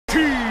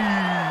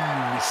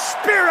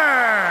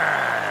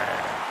Spirit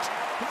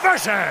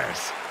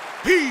versus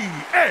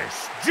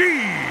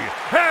PSG.LGD.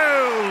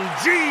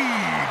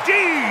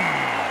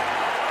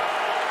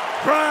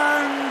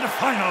 Grand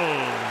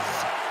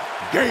Finals,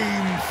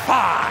 Game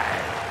 5.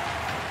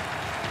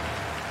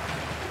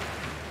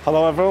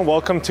 Hello everyone,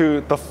 welcome to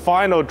the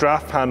final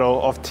draft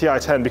panel of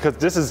TI10 because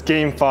this is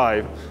Game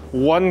 5.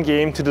 One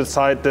game to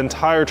decide the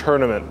entire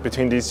tournament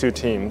between these two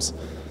teams.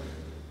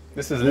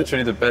 This is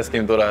literally the best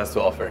game Dota has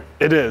to offer.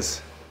 It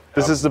is.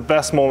 This is the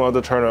best moment of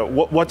the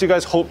tournament. What do you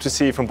guys hope to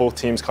see from both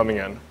teams coming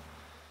in?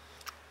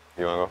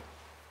 You want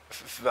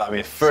to go? I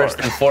mean,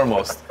 first and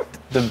foremost,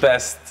 the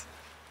best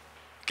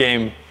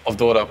game of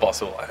Dota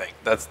possible, I think.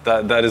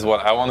 That is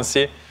what I want to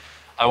see.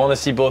 I want to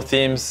see both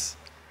teams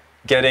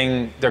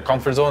getting their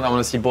comfort zone. I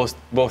want to see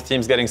both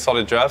teams getting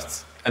solid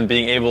drafts and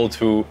being able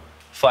to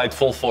fight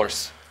full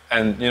force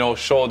and, you know,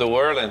 show the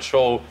world and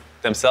show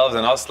themselves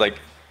and us,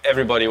 like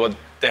everybody, what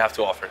they have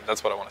to offer.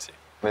 That's what I want to see.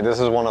 I mean, this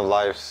is one of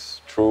life's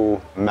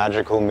true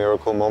magical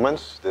miracle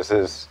moments. This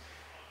is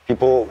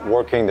people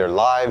working their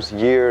lives,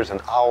 years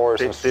and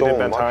hours and so much. They did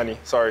ban Tiny.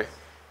 Sorry.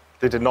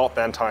 They did not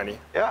ban Tiny.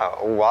 Yeah,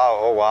 oh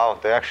wow.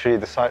 They actually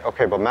decide,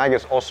 okay, but Mag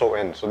is also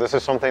in. So this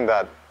is something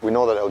that we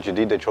know that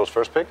LGD, they chose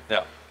first pick.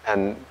 Yeah.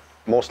 And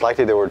most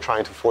likely they were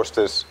trying to force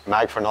this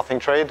Mag for nothing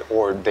trade,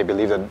 or they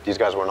believe that these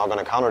guys were not going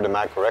to counter the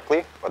Mag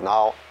correctly. But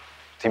now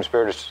Team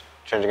Spirit is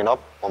changing it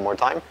up one more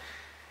time,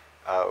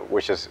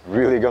 which is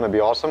really going to be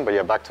awesome. But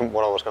yeah, back to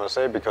what I was going to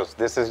say, because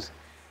this is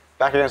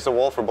back against the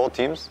wall for both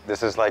teams.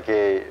 This is like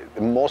the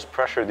most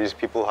pressure these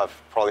people have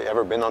probably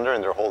ever been under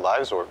in their whole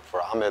lives, or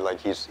for Ahmed, like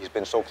he's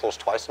been so close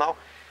twice now.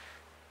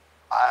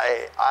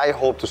 I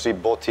hope to see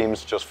both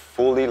teams just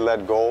fully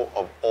let go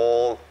of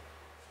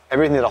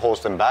everything that holds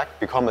them back,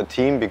 become a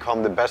team,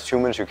 become the best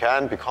humans you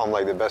can, become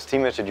like the best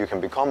teammates that you can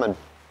become, and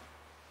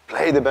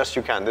play the best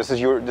you can. This is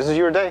your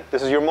day.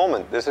 This is your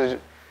moment. This is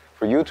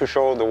for you to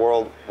show the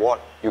world what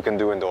you can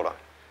do in Dota.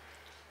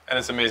 And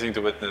it's amazing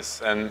to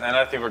witness. And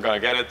I think we're going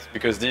to get it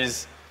because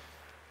this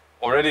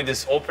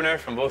opener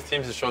from both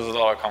teams, it shows us a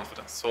lot of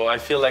confidence. So I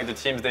feel like the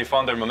teams, they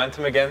found their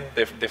momentum again,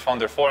 they found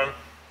their form,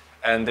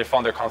 and they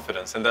found their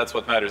confidence. And that's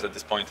what matters at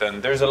this point.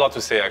 And there's a lot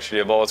to say, actually,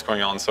 about what's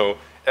going on. So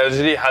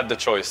LGD had the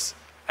choice.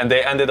 And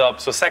they ended up,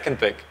 so second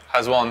pick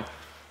has won,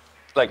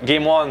 like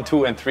game 1,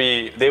 2, and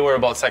 3, they were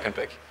about second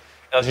pick.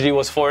 LGD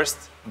was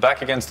forced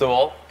back against the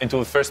wall into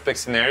a first pick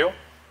scenario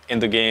in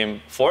the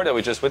game 4 that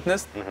we just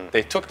witnessed. Mm-hmm.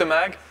 They took the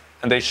Mag,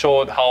 and they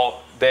showed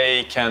how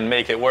they can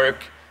make it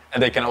work,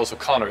 and they can also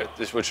counter it.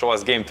 This would show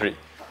us game 3.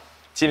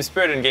 Team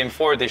Spirit in game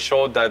 4, they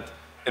showed that,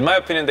 in my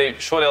opinion, they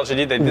showed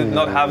LGD they did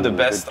not have the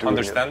best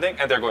understanding,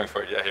 and they're going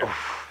for it, yeah, here.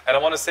 And I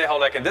want to say how,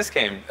 like, in this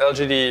game,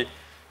 LGD,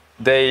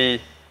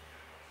 they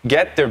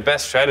get their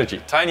best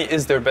strategy. Tiny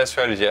is their best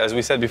strategy. As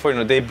we said before, you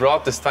know, they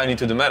brought this Tiny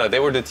to the meta.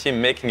 They were the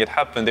team making it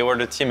happen. They were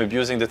the team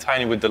abusing the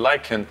Tiny with the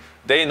Lycan.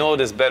 They know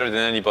this better than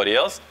anybody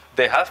else.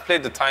 They have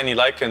played the Tiny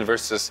Lycan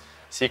versus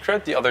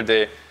Secret the other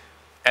day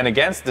and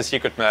against the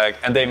Secret Mag,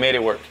 and they made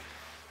it work.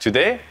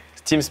 Today,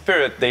 Team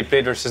Spirit, they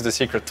played versus the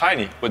Secret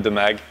Tiny with the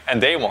Mag, and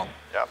they won.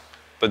 Yeah.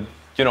 But,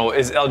 you know,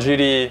 is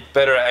LGD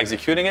better at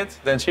executing it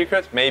than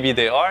Secret? Maybe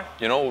they are.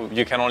 You know,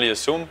 you can only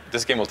assume.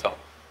 This game will tell.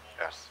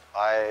 Yes.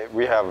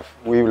 We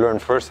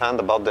learned firsthand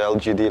about the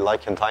LGD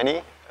Lycan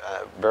Tiny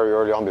very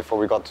early on before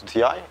we got to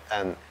TI.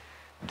 And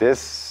this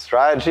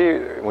strategy,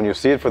 when you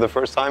see it for the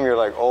first time, you're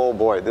like, oh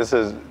boy, this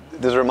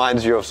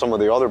reminds you of some of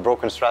the other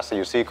broken strats that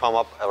you see come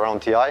up around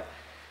TI.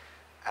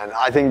 And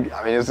I think,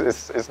 I mean,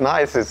 it's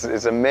nice.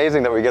 It's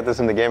amazing that we get this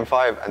in the game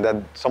 5 and that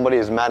somebody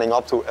is manning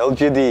up to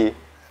LGD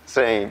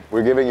saying,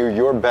 we're giving you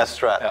your best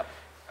strat. Yeah.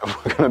 And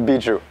we're going to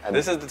beat you. And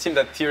this is the team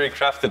that theory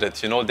crafted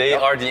it. You know, they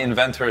are the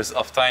inventors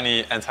of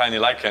Tiny and Tiny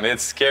Lycan.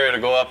 It's scary to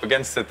go up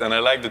against it. And I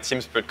like the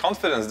Team Spirit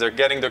confidence. They're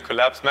getting their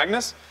Collapse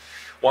Magnus.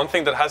 One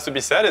thing that has to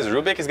be said is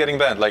Rubik is getting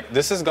banned. Like,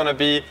 this is going to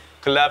be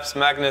Collapse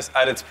Magnus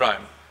at its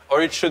prime.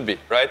 Or it should be,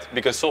 right?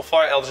 Because so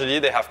far, LGD,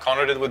 they have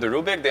countered it with the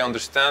Rubik. They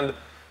understand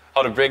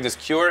how to break this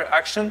cure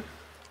action.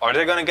 Are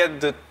they going to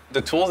get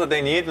the tools that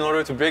they need in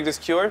order to break this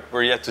cure?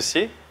 We're yet to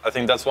see. I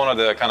think that's one of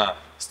the kind of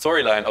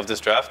storyline of this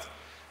draft.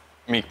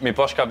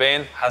 Miposhka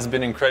Bane has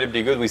been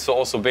incredibly good. We saw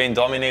also Bane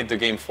dominate the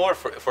game 4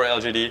 for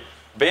LGD.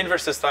 Bane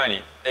versus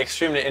Tiny,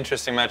 extremely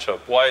interesting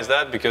matchup. Why is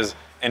that? Because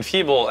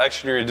Enfeeble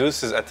actually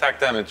reduces attack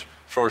damage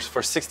for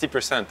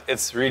 60%.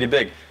 It's really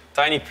big.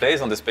 Tiny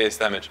plays on this base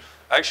damage.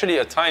 Actually,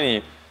 a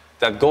Tiny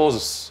that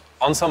goes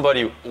on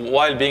somebody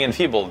while being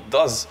enfeebled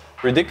does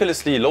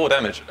ridiculously low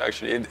damage,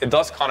 actually. It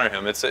does counter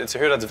him. It's a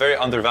hero that's very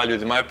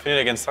undervalued, in my opinion,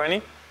 against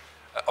Tiny.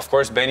 Of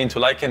course, Bane into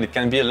Lycan, it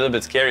can be a little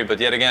bit scary, but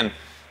yet again,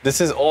 this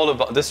is all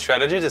about, this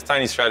strategy, this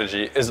Tiny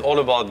strategy, is all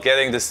about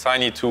getting this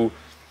Tiny to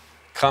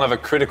kind of a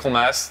critical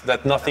mass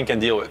that nothing can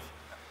deal with.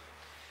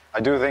 I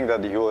do think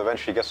that he will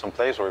eventually get some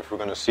plays, or if we're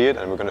going to see it,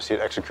 and we're going to see it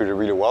executed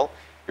really well,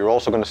 you're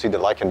also going to see the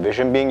Lycan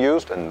vision being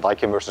used, and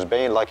Lycan versus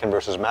Bane, Lycan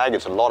versus Mag,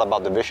 it's a lot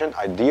about the vision.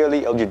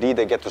 Ideally, LGD,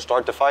 they get to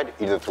start the fight,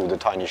 either through the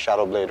Tiny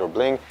Shadow Blade or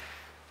Bling,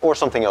 or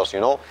something else, you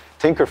know.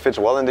 Tinker fits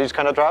well in these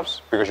kind of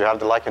drafts, because you have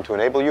the Lycan to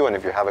enable you, and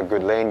if you have a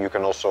good lane, you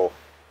can also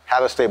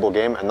have a stable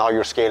game, and now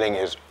your scaling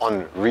is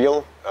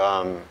unreal.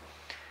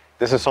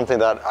 This is something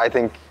that I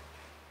think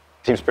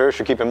Team Spirit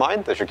should keep in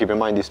mind. They should keep in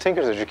mind these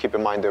Tinkers, they should keep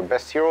in mind their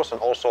best heroes,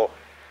 and also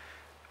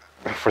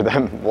for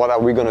them, what are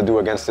we going to do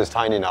against this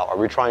Tiny now? Are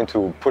we trying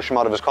to push him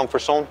out of his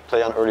comfort zone,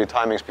 play on early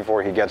timings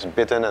before he gets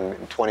bitten and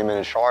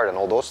 20-minute shard and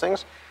all those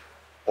things?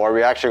 Or are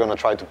we actually going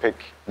to try to pick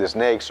this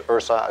Nyx,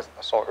 Ursa?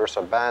 I saw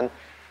Ursa ban.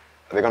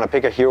 Are they going to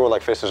pick a hero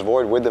like Faceless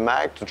Void with the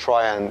mag to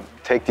try and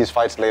take these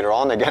fights later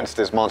on against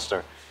this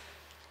monster?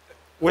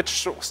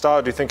 Which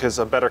style do you think is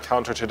a better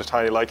counter to the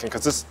Tiny Lycan?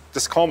 Because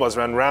this combos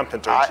ran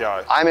rampant during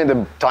TI. I'm in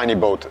the tiny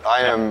boat.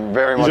 I am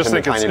very much in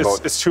the tiny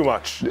boat. It's too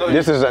much. No,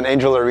 this is an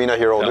Angel Arena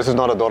hero. Yeah. This is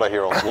not a Dota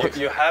hero.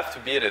 You have to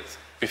beat it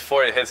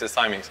before it hits its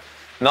timings.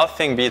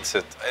 Nothing beats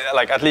it.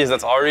 Like, at least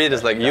that's our read.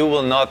 Is like, you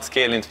will not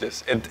scale into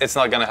this. It's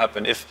not going to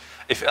happen.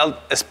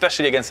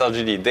 Especially against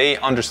LGD, they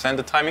understand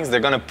the timings.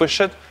 They're going to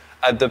push it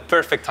at the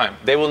perfect time.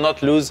 They will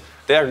not lose.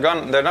 They're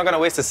not going to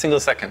waste a single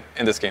second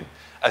in this game.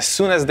 As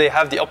soon as they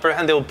have the upper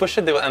hand, they will push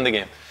it, they will end the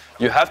game.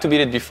 You have to beat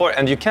it before,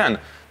 and you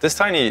can. This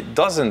Tiny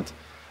doesn't.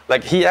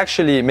 Like, he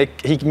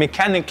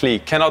mechanically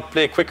cannot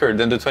play quicker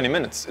than the 20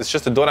 minutes. It's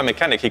just a Dota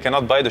mechanic. He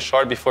cannot buy the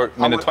shard before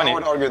minute 20. I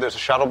would argue there's a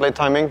Shadow Blade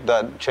timing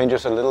that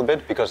changes a little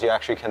bit because he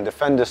actually can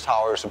defend this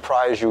tower,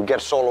 surprise you, get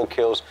solo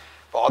kills.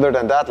 But other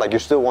than that, like, you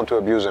still want to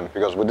abuse him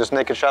because with this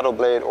naked Shadow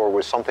Blade or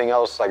with something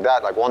else like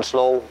that, like one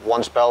slow,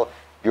 one spell,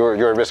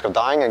 you're at risk of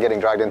dying and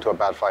getting dragged into a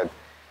bad fight.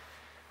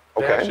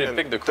 Okay.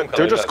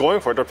 They're just going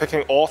for it. They're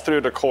picking all three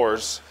of the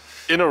cores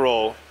in a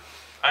row.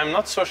 I'm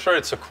not so sure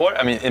it's a core.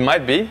 I mean, it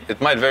might be.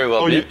 It might very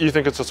well be. You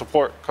think it's a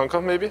support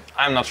Kunkka, maybe?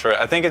 I'm not sure.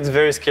 I think it's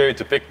very scary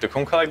to pick the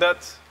Kunkka like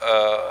that.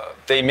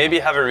 They maybe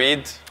have a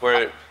read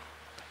where...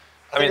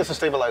 I think it's a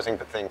stabilizing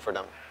thing for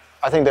them.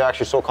 I think they're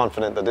actually so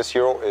confident that this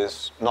hero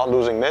is not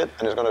losing mid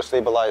and is going to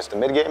stabilize the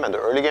mid game and the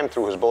early game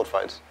through his boat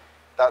fights.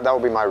 That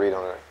would be my read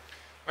on it.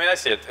 I mean, I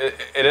see it.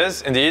 It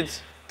is, indeed,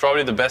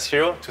 probably the best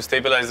hero to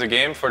stabilize the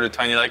game for the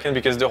Tiny Lycan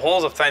because the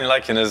holes of Tiny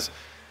Lycan is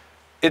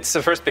it's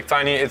the first pick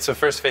Tiny, it's the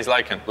first phase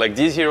Lycan. Like,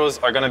 these heroes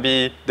are going to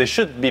be, they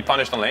should be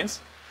punished on lanes.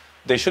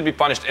 They should be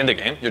punished in the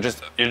game. You're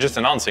just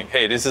announcing,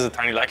 hey, this is a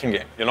Tiny Lycan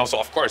game. You know, so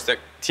of course, the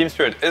Team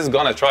Spirit is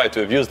going to try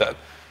to abuse that.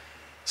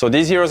 So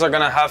these heroes are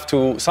going to have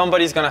to,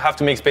 somebody's going to have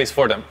to make space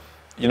for them.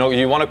 You know,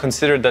 you want to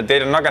consider that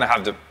they're not going to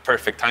have the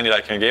perfect Tiny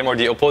Lycan game or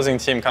the opposing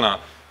team kind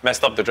of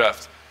messed up the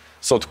draft.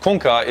 So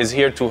Kunkka is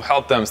here to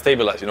help them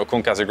stabilize. You know,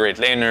 Kunkka is a great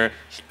laner.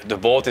 The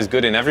boat is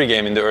good in every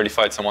game in the early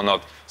fights and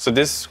whatnot. So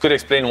this could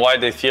explain why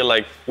they feel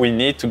like we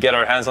need to get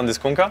our hands on this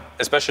Kunkka,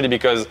 especially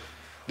because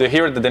the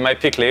hero that they might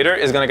pick later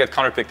is going to get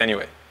counterpicked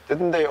anyway.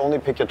 Didn't they only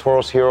pick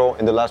Yatoro's hero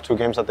in the last 2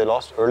 games that they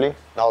lost early?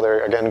 Now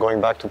they're again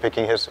going back to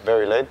picking his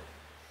very late.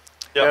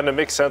 Yeah, and it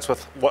makes sense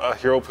with what a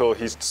hero pool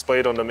he's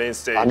displayed on the main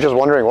stage. I'm just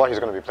wondering what he's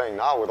going to be playing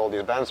now with all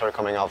these bans that are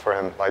coming out for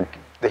him. Like,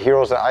 the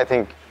heroes that I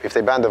think, if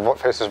they ban the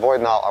Faceless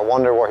Void now, I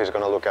wonder what he's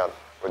going to look at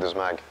with this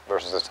mag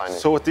versus this Tiny.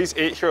 So with these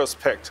 8 heroes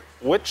picked,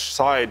 which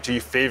side do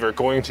you favor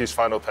going into these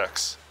final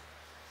picks?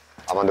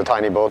 I'm on the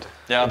Tiny boat.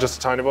 Yeah. Just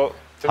a Tiny boat?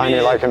 Tiny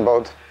Lycan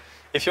boat.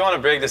 If you want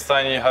to break this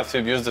Tiny, you have to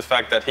abuse the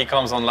fact that he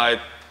comes online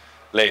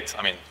late.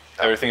 I mean,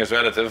 everything is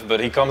relative,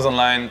 but he comes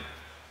online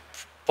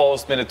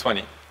post minute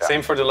 20. Yeah.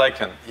 Same for the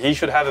Lycan. He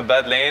should have a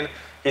bad lane.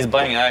 He's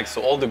buying Ags,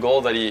 so all the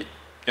gold that he,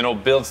 you know,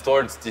 builds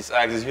towards these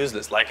Ags is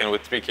useless. Lycan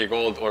with 3k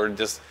gold or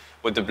just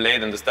with the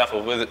blade and the staff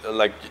of with it,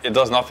 like, it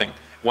does nothing.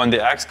 When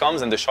the Axe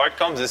comes and the shard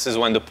comes, this is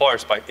when the power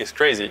spike is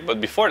crazy. But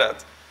before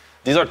that,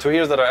 these are 2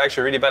 heroes that are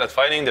actually really bad at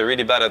fighting. They're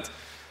really bad at,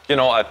 you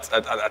know,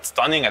 at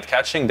stunning, at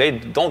catching. They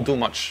don't do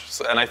much.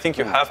 So, and I think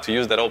you have to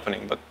use that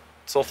opening. But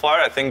so far,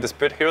 I think the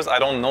Spirit heroes, I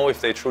don't know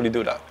if they truly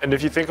do that. And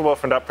if you think about it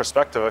from that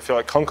perspective, I feel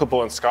like Kunkka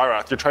and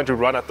Skyrath, you're trying to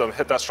run at them,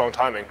 hit that strong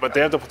timing, but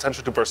they have the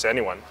potential to burst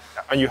anyone.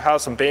 And you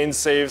have some Bane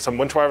saves, some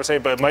Winter Wyvern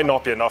save, but it might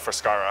not be enough for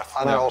Skyrath.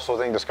 And I also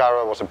think the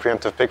Skyrath was a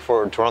preemptive pick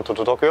for Toronto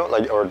to Tokyo.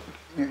 Like, or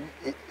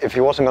if he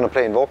wasn't going to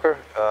play Invoker,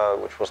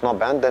 which was not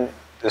banned, then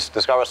the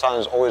Skyrath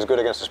silence is always good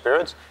against the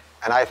Spirits.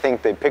 And I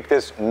think they picked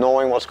this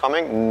knowing what's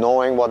coming,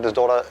 knowing what this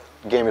Dota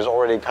game is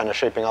already kind of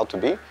shaping out to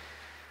be.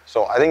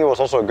 So I think it was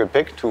also a good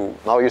pick to,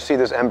 now you see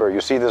this Ember,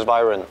 you see this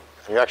Byron,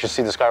 and you actually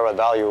see the Skyrath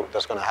value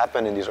that's going to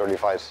happen in these early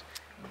fights.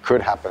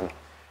 Could happen.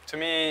 To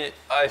me,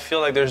 I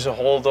feel like there's a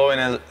hole though in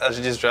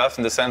LGD's draft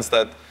in the sense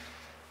that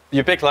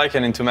you pick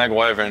Lycan into Mag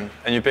Wyvern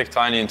and you pick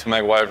Tiny into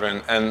Mag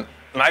Wyvern, and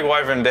Mag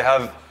Wyvern, they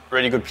have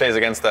really good plays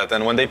against that.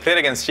 And when they played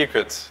against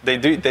Secret, they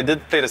did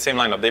play the same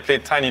lineup. They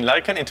played Tiny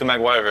Lycan into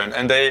Mag Wyvern,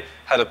 and they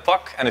had a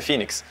Puck and a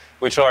Phoenix,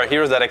 which are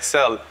heroes that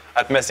excel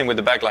at messing with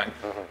the backline.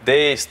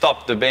 They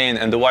stop the Bane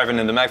and the Wyvern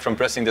and the Mag from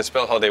pressing their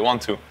spell how they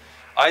want to.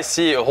 I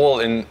see a hole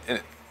in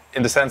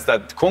the sense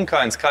that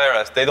Kunkka and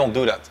Skyrath, they don't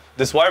do that.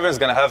 This Wyvern is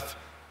going to have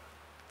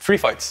free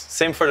fights.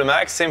 Same for the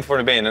Mag, same for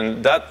the Bane,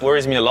 and that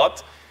worries me a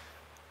lot.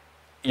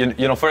 You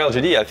know, for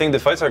LGD, I think the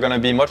fights are going to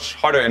be much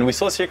harder. And we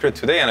saw Secret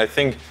today, and I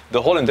think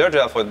the whole in their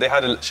draft was they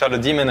had a Shadow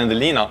Demon and the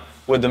Lina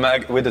with the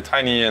Mag, with the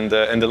Tiny and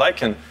the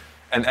Lycan,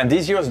 and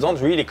these heroes don't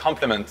really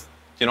complement.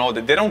 You know,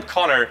 they don't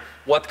counter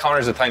what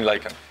counters the Tiny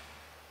Lycan.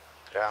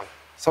 Yeah.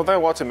 Something I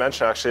want to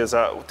mention actually is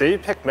that they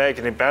picked Meg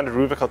and they banned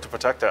Rubica to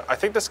protect it. I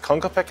think this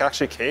Kunkka pick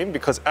actually came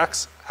because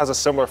X has a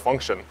similar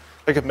function.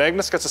 Like if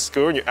Magnus gets a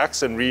skewer and you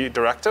X and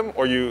redirect him,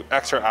 or you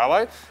X your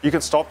ally, you can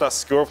stop that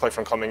skewer play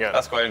from coming in.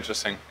 That's quite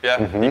interesting. Yeah,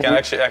 you can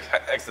actually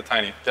X the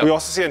Tiny. Yep. We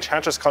also see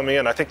Enchantress coming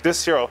in. I think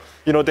this hero,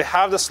 you know, they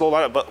have this slow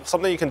lineup, but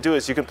something you can do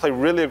is you can play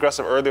really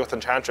aggressive early with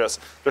Enchantress.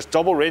 There's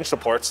double range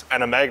supports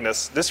and a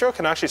Magnus. This hero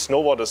can actually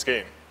snowball this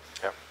game.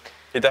 Yeah,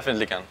 he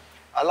definitely can.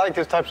 I like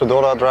these types of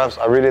Dota drafts.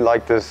 I really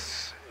like these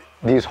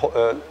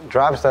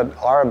drafts that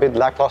are a bit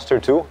lackluster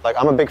too. Like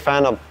I'm a big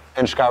fan of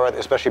Skywrath,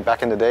 especially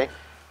back in the day.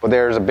 But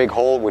there's a big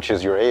hole, which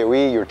is your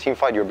AoE, your team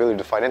fight, your ability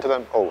to fight into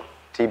them. Oh,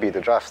 TB,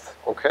 the draft,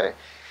 okay.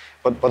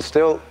 But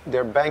still,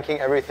 they're banking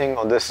everything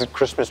on this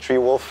Christmas tree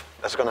wolf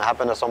that's gonna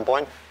happen at some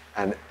point,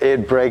 and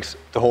it breaks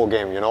the whole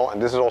game, you know?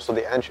 And this is also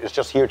the Eng, it's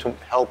just here to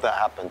help that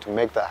happen, to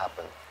make that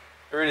happen.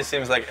 It really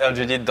seems like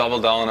LGD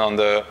doubled down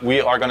on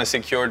we are gonna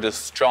secure the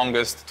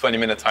strongest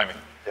 20-minute timing.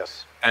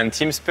 Yes. And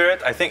Team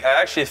Spirit, I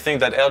actually think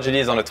that LGD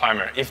is on a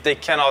timer. If they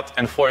cannot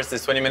enforce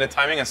this 20-minute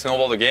timing and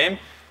snowball the game,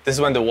 this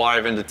is when the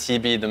Wyvern, the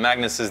TB, the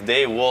Magnuses,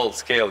 they will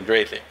scale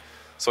greatly.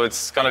 So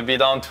it's going to be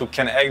down to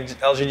can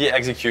LGD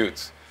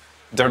execute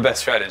their best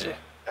strategy.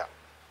 Yeah.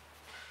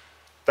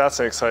 That's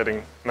an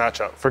exciting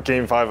matchup for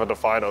Game 5 of the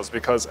finals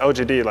because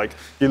LGD, like,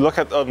 you look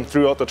at them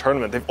throughout the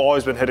tournament, they've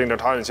always been hitting their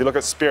timings. You look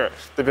at Spirit,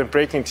 they've been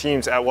breaking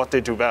teams at what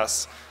they do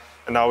best.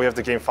 And now we have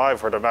the Game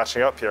 5 where they're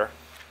matching up here.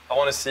 I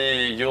want to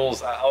see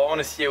Jules, I want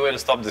to see a way to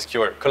stop the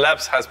skewer.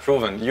 Collapse has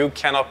proven you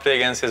cannot play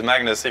against his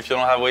Magnus if you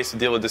don't have ways to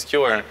deal with the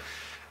skewer.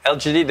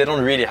 LGD, they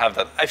don't really have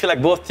that. I feel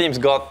like both teams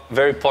got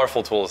very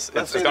powerful tools.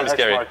 It's going to be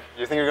scary.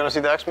 You think you're going to see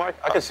the X mark?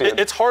 I can see it.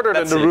 It's harder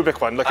than the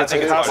Rubik one. Like it's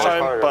like half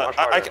time, but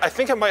harder. I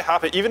think it might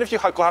happen. Even if you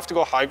have to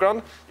go high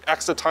ground, you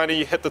X the Tiny,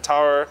 you hit the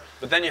tower.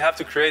 But then you have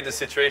to create the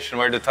situation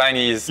where the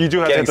Tiny is you do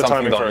have getting to hit the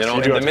something done. first. You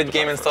know, in the mid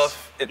game and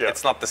stuff,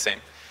 it's not the same.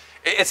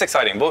 It's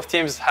exciting. Both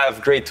teams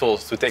have great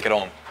tools to take it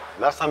home.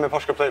 Last time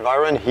Eposhka played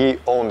Vyron, he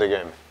owned the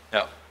game.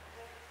 Yeah.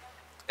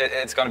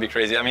 It's going to be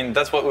crazy. I mean,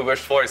 that's what we wish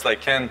for. It's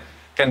like, can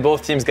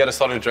both teams get a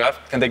solid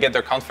draft? Can they get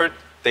their comfort?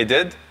 They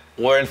did.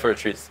 We're in for a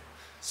treat.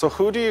 So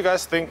who do you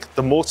guys think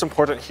the most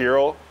important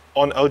hero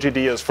on LGD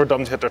is for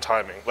them to hit their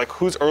timing? Like,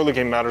 whose early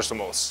game matters the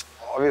most?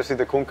 Obviously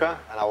the Kunkka,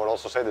 and I would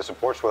also say the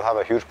supports will have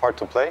a huge part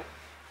to play.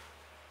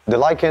 The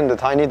Lycan, the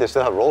Tiny, they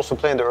still have roles to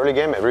play in the early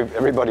game.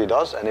 Everybody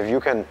does. And if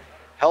you can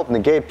help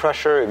negate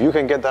pressure, if you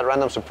can get that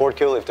random support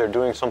kill if they're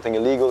doing something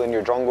illegal in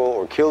your jungle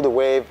or kill the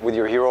wave with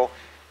your hero,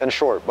 then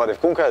sure. But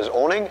if Kunkka is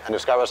owning and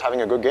if Skywrath is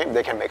having a good game,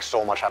 they can make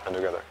so much happen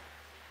together.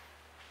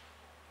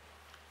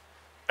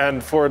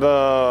 And for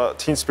the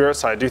Team Spirit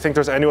side, do you think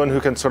there's anyone who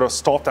can sort of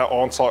stop that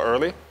onslaught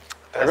early?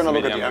 They're going to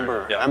look at the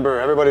Ember. Yeah. Ember,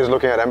 everybody's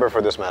looking at Ember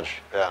for this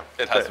match. Yeah.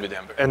 It has to be the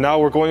Ember. And now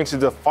we're going to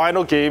the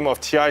final game of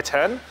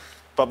TI10.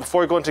 But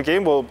before we go into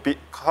game, we'll be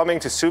coming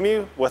to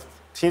Sumi with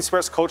Team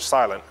Spirit's coach,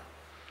 Silent.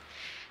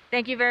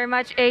 Thank you very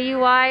much,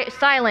 AUI.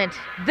 Silent,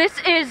 this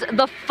is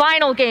the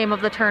final game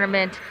of the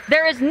tournament.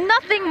 There is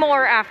nothing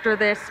more after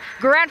this.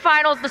 Grand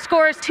Finals, the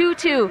score is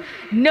 2-2.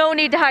 No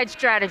need to hide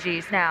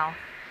strategies now.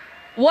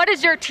 What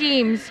is your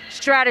team's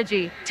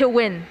strategy to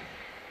win?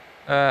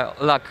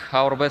 Luck.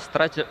 Our best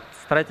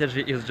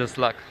strategy is just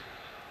luck.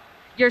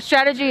 Your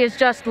strategy is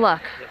just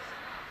luck.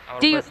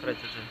 Yes.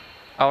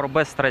 Our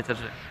best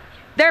strategy.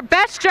 Their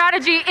best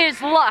strategy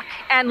is luck,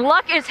 and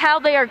luck is how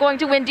they are going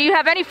to win. Do you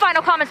have any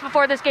final comments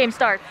before this game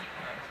starts?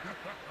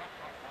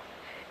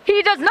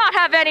 He does not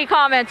have any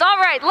comments. All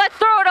right, let's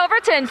throw it over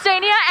to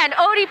Insania and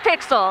Odie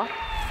Pixel.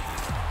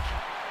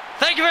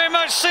 Thank you very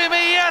much, Sumi.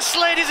 Yes,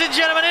 ladies and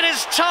gentlemen, it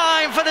is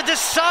time for the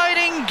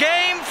deciding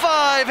Game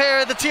 5 here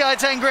at the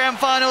TI10 Grand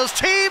Finals.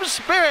 Team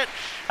Spirit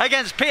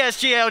against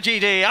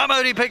PSG.LGD. I'm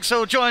Odie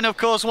Pixel, joined, of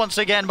course, once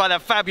again by the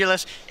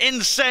fabulous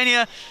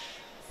Insania.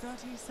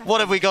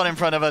 What have we got in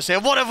front of us here?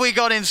 What have we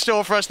got in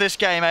store for us this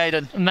game,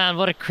 Aiden? Man,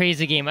 what a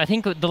crazy game. I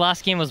think the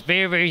last game was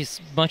very, very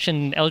much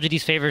in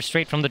LGD's favor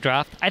straight from the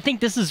draft. I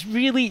think this is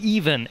really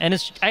even,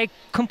 and I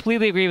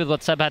completely agree with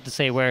what Seb had to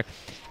say, where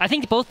I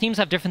think both teams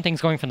have different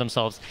things going for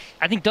themselves.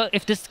 I think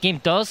if this game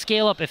does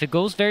scale up, if it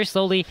goes very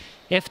slowly,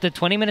 if the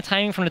 20-minute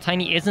timing from the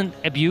Tiny isn't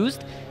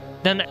abused,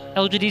 then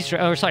LGD's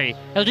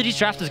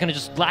draft is going to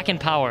just lack in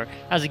power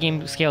as the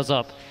game scales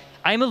up.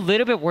 I'm a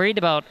little bit worried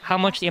about how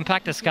much the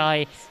impact the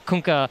Sky,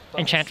 Kunkka,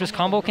 Enchantress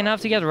combo can have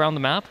together around the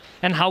map,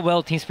 and how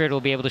well Team Spirit will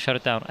be able to shut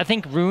it down. I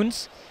think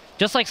runes,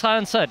 just like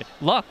Silent said,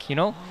 luck, you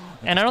know?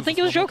 And I don't think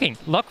he was joking.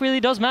 Luck really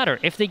does matter.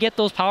 If they get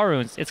those power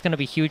runes, it's going to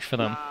be huge for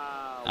them.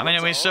 I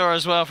mean, we saw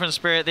as well from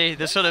Spirit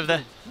the sort of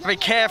the very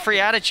carefree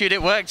attitude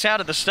it worked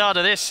out at the start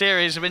of this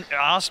series. I've been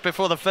asked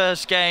before the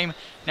first game,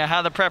 you know,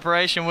 how the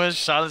preparation was.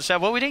 Silent said,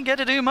 well, we didn't get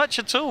to do much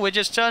at all. We're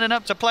just turning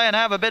up to play and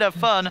have a bit of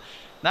fun.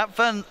 That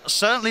fun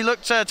certainly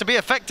looked to be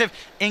effective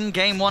in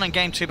Game 1 and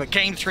Game 2, but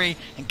Game 3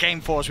 and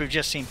Game 4, as we've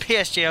just seen,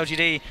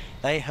 PSG.LGD,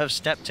 they have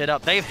stepped it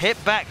up. They've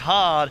hit back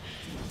hard,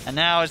 and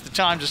now is the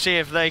time to see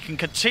if they can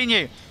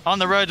continue on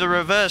the road to the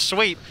reverse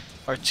sweep,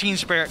 or Team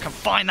Spirit can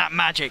find that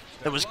magic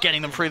that was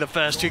getting them through the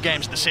first 2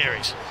 games of the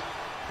series.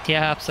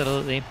 Yeah,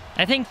 absolutely.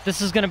 I think this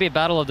is going to be a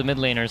battle of the mid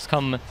laners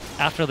come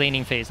after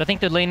laning phase. I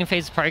think the laning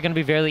phase is probably going to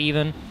be fairly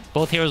even.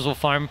 Both heroes will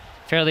farm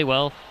fairly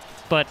well,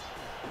 but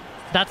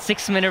that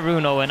 6-minute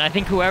rune, Owen, I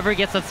think whoever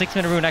gets that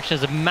 6-minute rune actually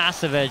has a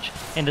massive edge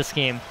in this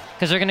game,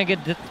 because they're going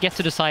to get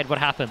to decide what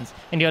happens,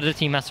 and the other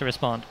team has to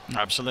respond.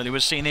 Absolutely.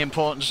 We've seen the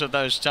importance of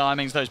those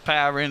timings, those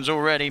power runes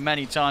already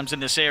many times in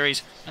the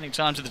series, many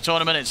times in the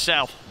tournament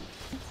itself.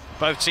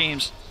 Both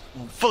teams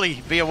will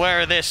fully be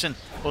aware of this, and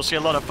we'll see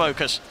a lot of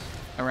focus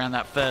around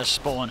that first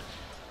spawn.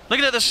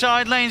 Looking at the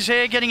side lanes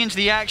here, getting into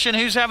the action.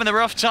 Who's having the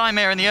rough time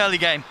here in the early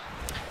game?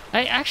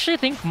 I actually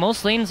think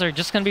most lanes are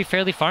just going to be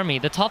fairly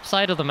farmy. The top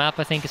side of the map,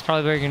 I think, is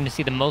probably where you're going to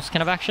see the most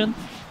kind of action.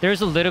 There's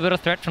a little bit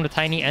of threat from the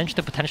tiny edge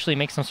to potentially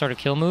make some sort of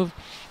kill move.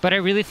 But I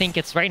really think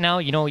it's right now,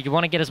 you know, you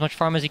want to get as much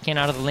farm as you can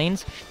out of the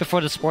lanes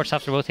before the supports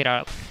have to rotate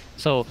out.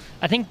 So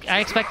I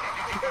expect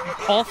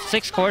all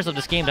 6 cores of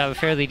this game to have a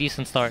fairly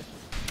decent start.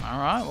 All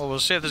right, well, we'll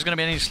see if there's going to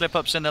be any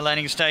slip-ups in the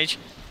laning stage.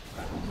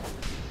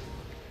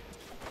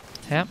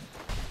 Yeah,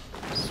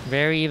 it's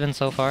very even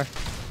so far.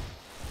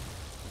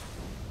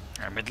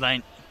 Mid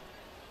lane.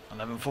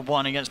 11 for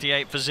 1 against the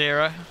 8 for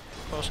 0. Of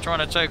course,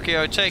 Toronto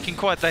Tokyo taking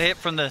quite the hit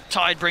from the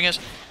Tidebringers.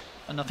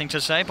 And nothing to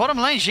say. Bottom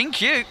lane,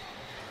 Xingqiu.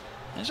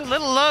 He's a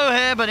little low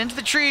here, but into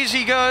the trees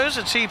he goes.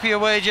 A TP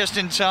away just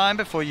in time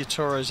before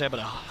Yatoro is able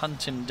to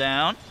hunt him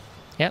down.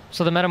 Yep,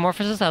 so the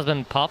Metamorphosis has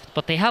been popped,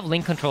 but they have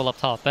link control up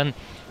top. And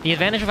the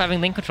advantage of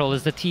having link control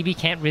is the TB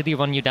can't really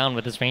run you down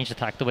with his ranged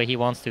attack the way he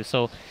wants to.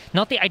 So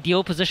not the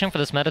ideal position for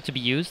this meta to be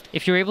used.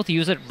 If you're able to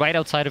use it right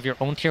outside of your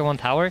own tier 1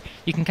 tower,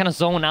 you can kind of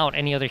zone out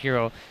any other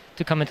hero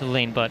to come into the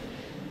lane, but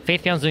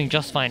Faithbeyond's doing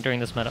just fine during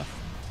this meta.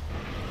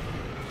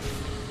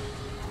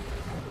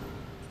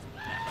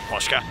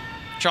 Poshka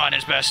trying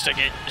his best to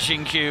get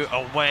Xingqiu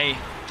away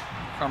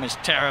from his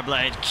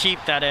Terrorblade,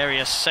 keep that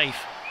area safe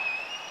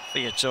for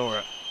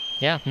Yatoro.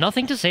 Yeah,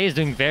 nothing to say is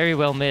doing very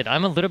well mid.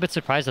 I'm a little bit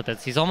surprised at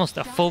this. He's almost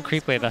a full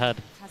creep wave ahead.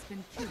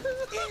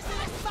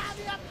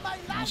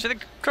 See the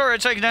courier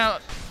taken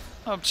out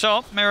up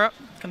top. Mirror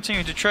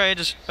continuing to trade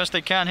as best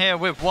they can here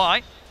with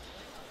White.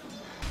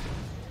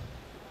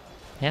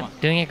 Yeah,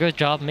 doing a good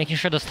job, making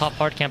sure this top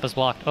hard camp is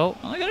blocked. Oh,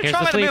 well, they're going to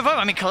try to move up.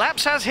 I mean,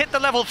 Collapse has hit the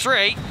level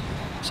 3.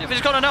 See if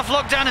he's got enough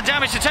lockdown and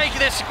damage to take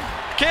this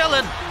kill,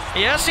 and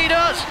yes, he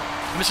does.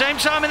 At the same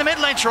time in the mid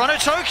lane, Toronto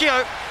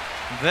Tokyo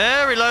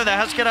very low there,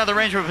 has to get out of the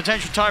range of a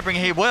potential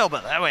Tidebringer. He will,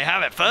 but there we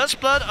have it.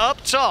 First blood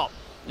up top.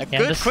 A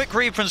good quick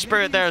read from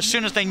Spirit there as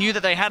soon as they knew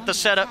that they had the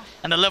setup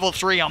and the level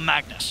 3 on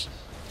Magnus.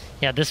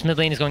 Yeah, this mid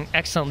lane is going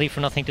excellently for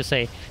nothing to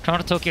say.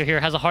 Toronto Tokyo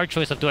here has a hard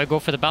choice of do I go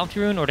for the bounty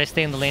rune or do I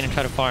stay in the lane and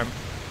try to farm?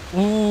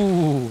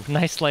 Ooh,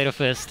 nice sleight of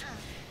fist.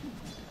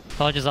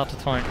 Dodges out to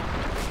Torrent.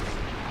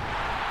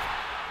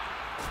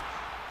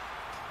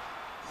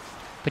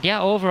 But yeah,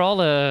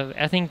 overall,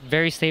 I think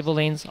very stable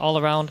lanes all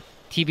around.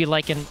 TB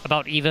Lycan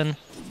about even.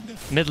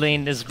 Mid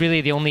lane is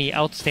really the only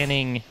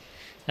outstanding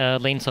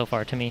lane so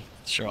far to me.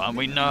 Sure, and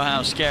we know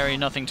how scary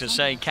Nothing to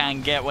Say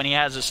can get when he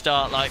has a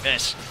start like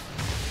this.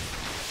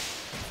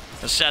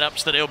 The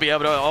setups that he'll be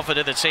able to offer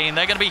to the team,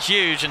 they're going to be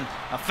huge, and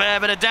a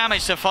fair bit of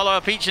damage to follow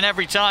up each and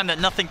every time that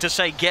Nothing to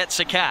Say gets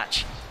a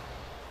catch.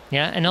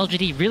 Yeah, and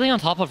LGD really on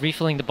top of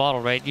refilling the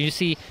bottle, right? You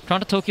see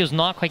Toronto Tokyo's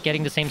not quite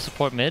getting the same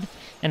support mid,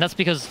 and that's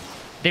because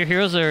their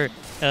heroes are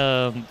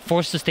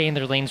forced to stay in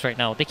their lanes right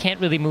now. They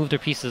can't really move their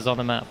pieces on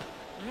the map.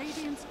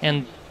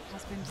 And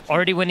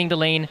already winning the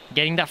lane,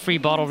 getting that free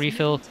bottle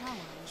refill,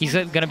 he's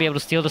going to be able to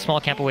steal the small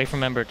camp away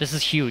from Ember. This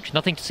is huge.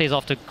 Nothing to Say is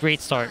off to a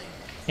great start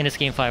in this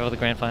Game 5 of the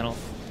Grand Final.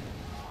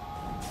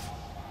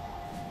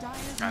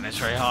 And it's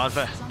very hard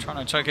for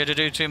Toronto Tokyo to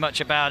do too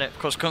much about it. Of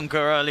course, Kunko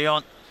early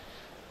on.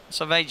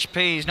 So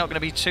HP, he's not going to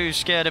be too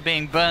scared of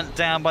being burnt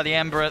down by the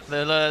Ember at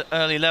the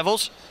early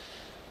levels.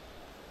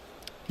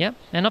 Yeah,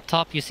 and up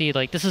top you see,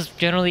 like, this is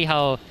generally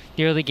how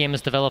the early game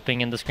is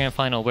developing in this Grand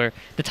Final, where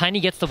the Tiny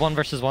gets the 1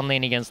 versus 1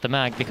 lane against the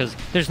Mag because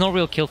there's no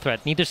real kill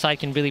threat. Neither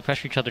side can really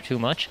pressure each other too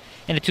much,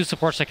 and the two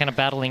supports are kind of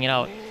battling it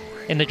out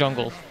in the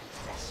jungle.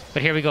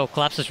 But here we go,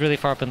 Collapse is really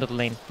far up into the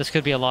lane. This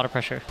could be a lot of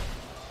pressure.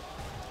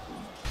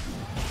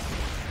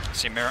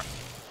 See Mirror.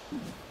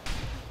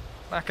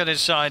 Back at his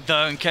side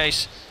though, in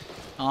case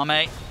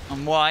Arme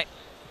and White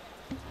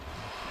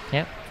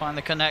find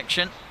the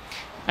connection.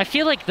 I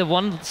feel like the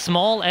one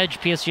small edge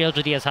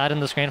PSG.LGD has had in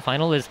this Grand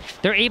Final is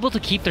they're able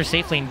to keep their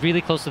safe lane really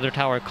close to their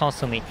tower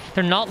constantly.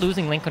 They're not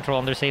losing lane control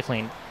on their safe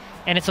lane.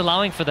 And it's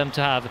allowing for them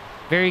to have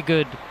very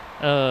good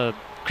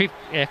creep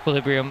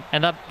equilibrium,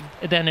 and that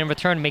then in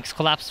return makes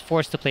Collapse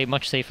forced to play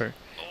much safer.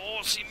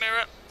 Oh, see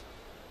Mirror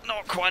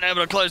not quite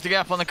able to close the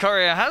gap on the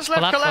courier. Has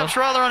left Collapse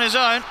rather on his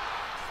own.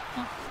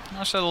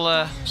 Nice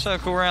little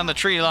circle around the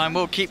tree line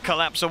will keep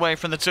Collapse away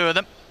from the two of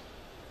them.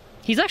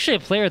 He's actually a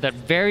player that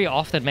very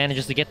often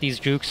manages to get these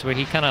jukes where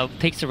he kind of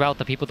takes a route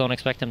that people don't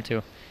expect him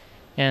to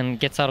and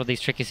gets out of these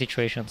tricky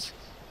situations.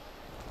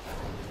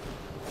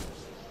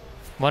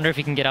 Wonder if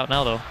he can get out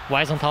now though.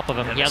 Wise on top of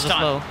him. He has a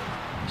slow.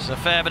 There's a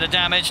fair bit of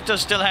damage. Does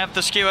still have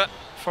the skewer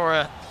for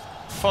a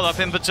follow-up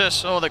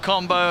impetus, or the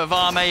combo of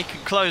Arme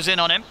can close in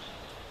on him.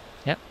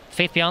 Yep.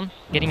 Faith Beyond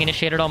getting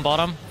initiated on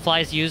bottom.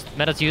 Flies used,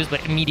 meta's used,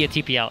 but immediate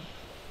TP out.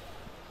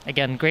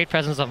 Again, great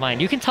presence of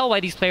mind. You can tell why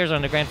these players are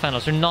in the grand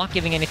finals. They're not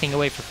giving anything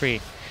away for free.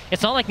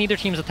 It's not like neither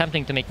team's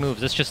attempting to make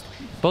moves. It's just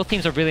both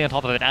teams are really on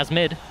top of it. As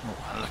mid.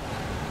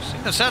 See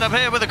the setup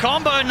here with the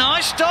combo.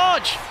 Nice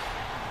dodge.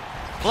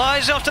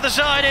 Flies off to the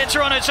side here,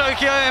 Toronto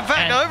Tokyo. In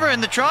fact, over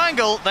in the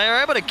triangle, they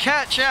are able to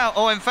catch out.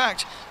 Or in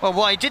fact,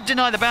 well, he did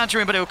deny the bounty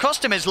ring, but it will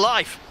cost him his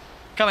life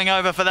coming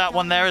over for that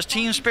one there, as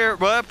Team Spirit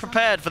were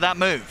prepared for that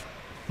move.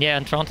 Yeah,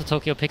 and Toronto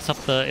Tokyo picks up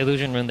the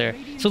illusion rune there.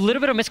 So a little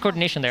bit of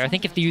miscoordination there. I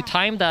think if you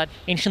time that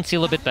Ancient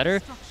Seal a bit better,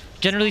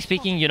 generally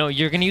speaking, you know,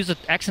 you're going to use the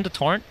X into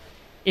Torrent.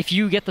 If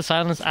you get the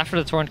silence after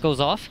the Torrent goes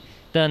off,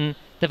 then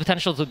the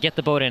potential to get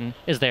the boat in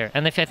is there.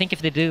 And I think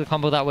if they did the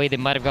combo that way, they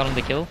might have gotten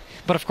the kill.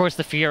 But of course,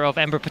 the fear of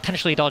Ember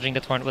potentially dodging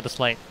the Torrent with a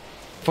slight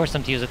forced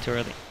them to use it too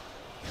early.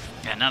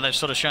 Yeah, now they've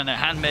sort of shown their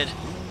hand mid.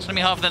 It's going to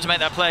be hard for them to make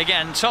that play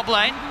again. Top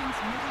lane,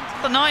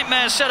 the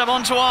Nightmare set up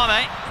onto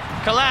Arme.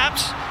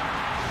 Collapse.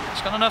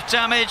 It's got enough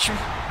damage.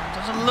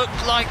 Doesn't look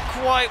like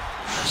quite.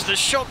 As the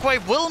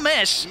Shockwave will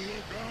miss.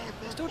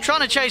 Still trying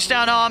to chase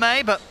down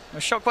Arme, but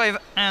with Shockwave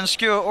and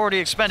Skewer already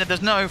expended,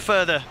 there's no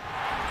further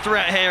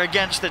threat here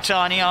against the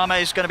Tiny. Arme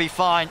is going to be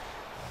fine.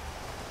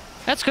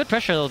 That's good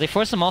pressure though. They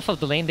force them off of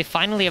the lane. They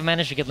finally have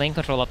managed to get lane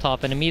control up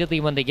top, and immediately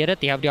when they get it,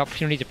 they have the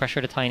opportunity to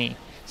pressure the Tiny.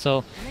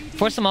 So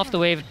force them off the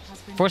wave,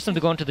 force them to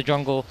go into the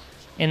jungle,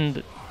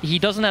 and he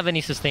doesn't have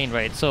any sustain,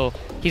 right? So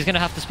he's going to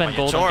have to spend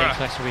gold on getting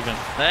to extra region.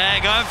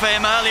 They're going for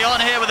him early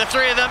on here with the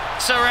three of them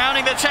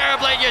surrounding the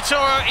Terrorblade.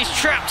 Yatoro is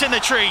trapped in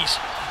the trees.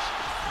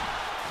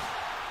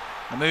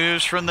 The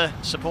moves from the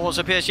supports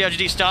of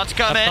PSG.LGD start to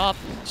come in. Top.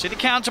 See the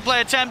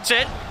counterplay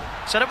attempted.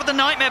 Set up with the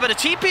Nightmare, but a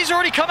TP's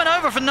already coming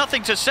over for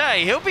nothing to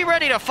say. He'll be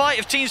ready to fight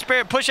if Team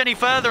Spirit push any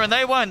further, and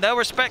they won't. They'll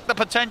respect the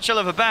potential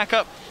of a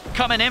backup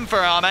coming in for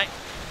Arme.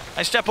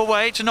 They step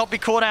away to not be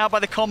caught out by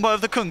the combo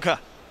of the Kunkka.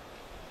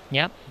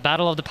 Yep,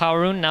 Battle of the Power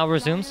Rune now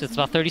resumes. It's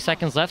about 30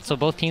 seconds left, so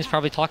both teams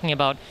probably talking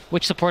about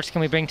which supports can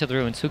we bring to the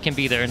runes, who can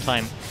be there in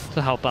time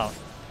to help out.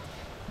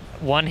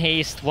 One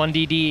haste, one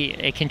DD,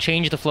 it can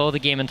change the flow of the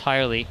game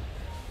entirely.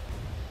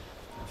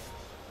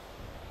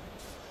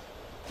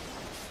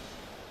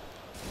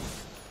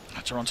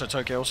 Toronto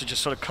Tokyo also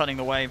just sort of cutting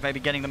the wave, maybe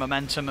getting the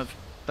momentum of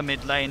the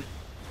mid lane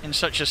in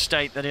such a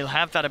state that he'll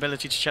have that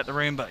ability to check the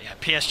rune, but yeah,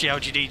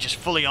 PSG.LGD just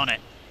fully on it.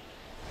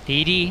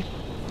 DD,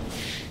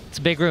 it's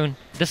a big rune.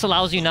 This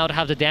allows you now to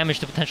have the damage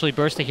to potentially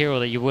burst a hero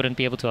that you wouldn't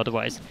be able to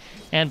otherwise.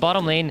 And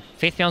bottom lane,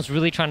 Faith Beyond's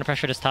really trying to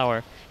pressure this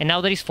tower. And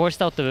now that he's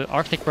forced out the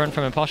Arctic Burn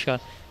from Mimposhka,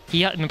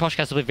 Mimposhka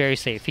has to be very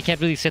safe. He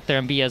can't really sit there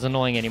and be as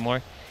annoying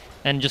anymore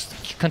and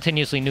just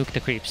continuously nuke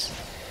the creeps.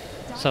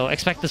 So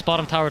expect this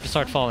bottom tower to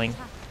start falling.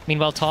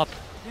 Meanwhile, top,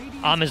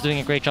 is doing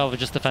a great job of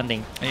just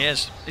defending. He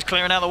is. He's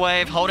clearing out the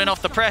wave, holding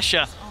off the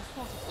pressure.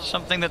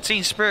 Something that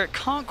Team Spirit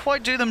can't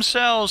quite do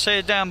themselves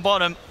here down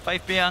bottom.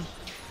 Faith Beyond.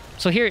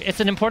 So here, it's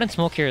an important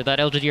smoke here that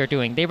LGD are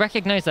doing. They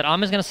recognize that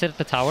is going to sit at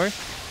the tower.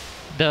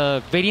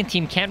 The Radiant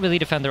team can't really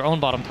defend their own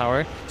bottom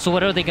tower. So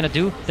what are they going to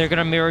do? They're going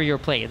to mirror your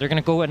play. They're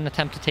going to go and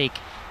attempt to take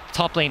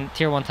top lane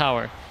tier 1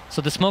 tower.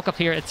 So the smoke up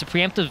here, it's a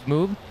preemptive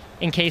move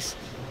in case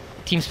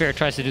Team Spirit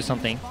tries to do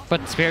something.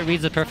 But Spirit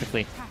reads it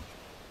perfectly.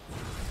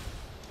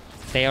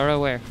 They are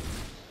aware.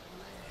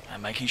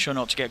 And making sure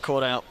not to get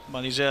caught out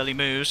by these early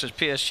moves as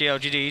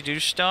PSG.LGD do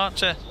start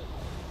to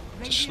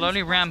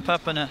slowly ramp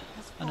up an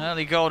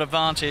early gold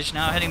advantage.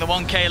 Now hitting the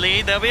 1k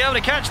lead, they'll be able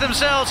to catch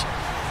themselves.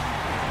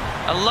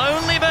 A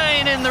lonely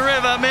Bane in the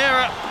river,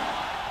 Mira.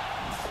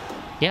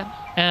 Yeah,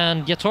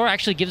 and Yatoro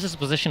actually gives his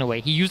position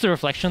away. He used the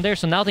reflection there,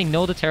 so now they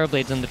know the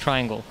Terrorblade's in the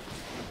triangle.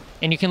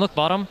 And you can look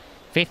bottom,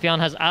 Faith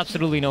Beyond has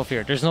absolutely no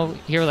fear. There's no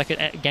hero that could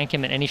gank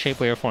him in any shape,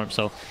 way, or form.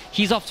 So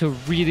he's off to a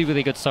really,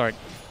 really good start.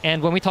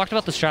 And when we talked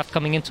about the draft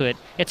coming into it,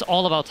 it's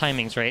all about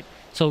timings, right?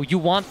 So you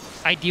want,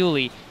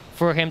 ideally,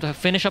 for him to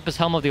finish up his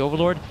Helm of the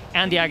Overlord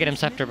and the Aghanim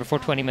Scepter before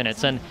 20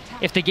 minutes. And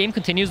if the game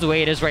continues the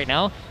way it is right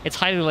now, it's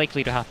highly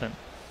likely to happen.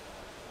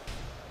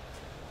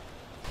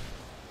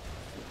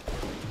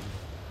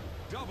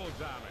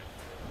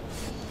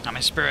 I'm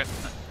in Spirit.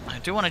 I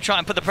do want to try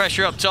and put the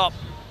pressure up top.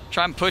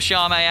 Try and push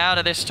Arme out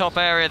of this top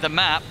area of the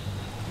map.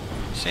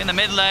 See in the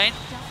mid lane.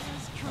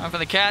 Trying for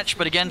the catch,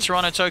 but again,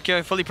 Toronto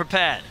Tokyo fully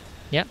prepared.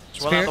 Yep.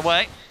 It's well out of the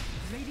way.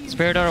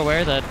 Spirit are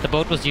aware that the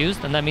boat was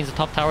used, and that means the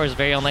top tower is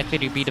very unlikely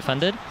to be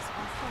defended.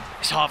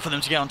 It's hard for them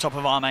to get on top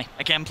of Arme.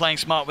 Again, playing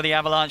smart with the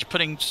Avalanche,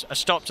 putting a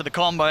stop to the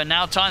combo, and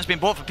now time's been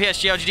bought for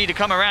PSG.LGD to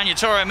come around.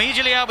 Yatoro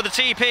immediately out with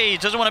the TP.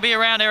 Doesn't want to be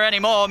around here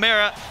anymore.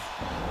 Mira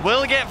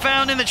will get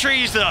found in the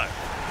trees, though.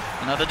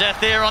 Another death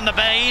here on the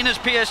Bane as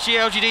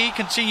PSG.LGD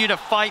continue to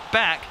fight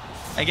back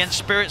against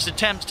Spirit's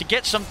attempts to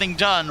get something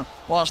done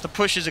whilst the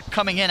pushes are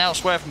coming in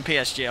elsewhere from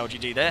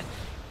PSG.LGD there.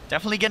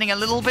 Definitely getting a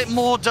little bit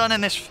more done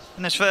in this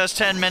first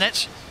 10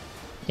 minutes.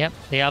 Yep,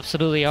 they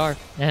absolutely are.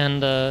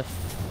 And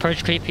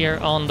Purge Creep here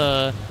on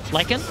the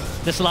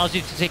Lycan. This allows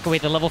you to take away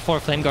the level 4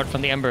 Flame Guard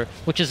from the Ember,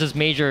 which is his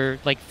major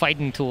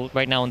fighting tool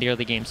right now in the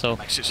early game. So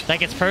that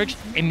gets purged,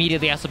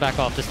 immediately has to back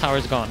off. This tower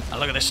is gone. And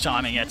look at this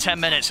timing here, 10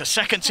 minutes, a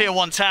second tier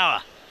 1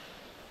 tower.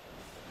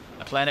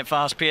 They're playing it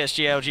fast,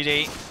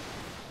 PSG.LGD.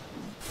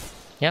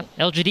 Yeah,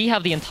 LGD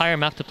have the entire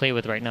map to play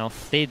with right now.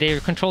 They're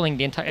controlling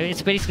the entire...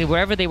 It's basically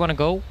wherever they want to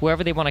go,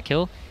 wherever they want to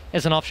kill,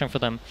 is an option for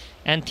them.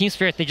 And Team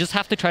Spirit, they just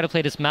have to try to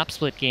play this map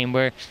split game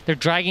where they're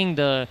dragging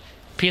the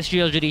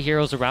PSG.LGD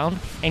heroes around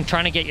and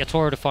trying to get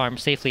Yatoro to farm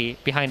safely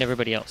behind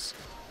everybody else.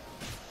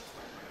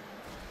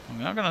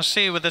 We're going to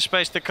see with the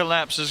space that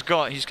Collapse has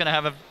got. He's going to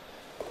have a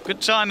good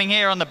timing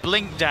here on the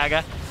Blink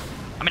Dagger.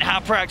 I mean,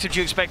 how proactive do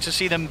you expect to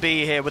see them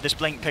be here with this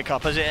Blink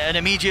pickup? Is it an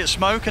immediate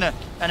smoke and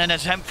an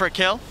attempt for a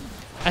kill?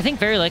 I think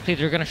very likely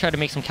they're going to try to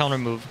make some counter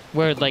move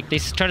where like they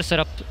try to set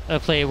up a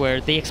play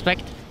where they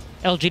expect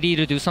LGD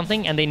to do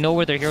something and they know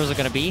where their heroes are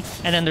going to be,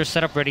 and then they're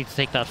set up ready to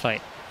take that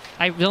fight.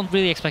 I don't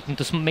really expect them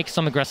to make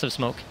some aggressive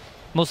smoke,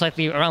 most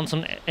likely around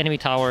some enemy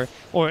tower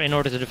or in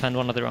order to defend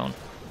one of their own.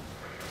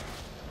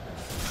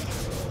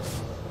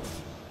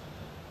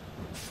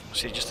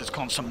 See just this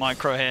constant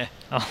micro here.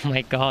 Oh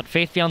my god,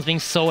 Faith Beyond's being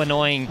so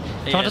annoying.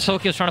 Toronto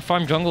Tokyo's trying to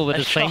farm jungle with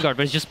his flame guard,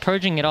 but he's just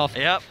purging it off.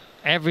 Yep.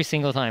 Every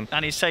single time.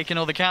 And he's taking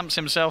all the camps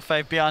himself,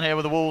 Faith Beyond here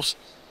with the Wolves.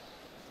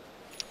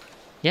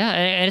 Yeah,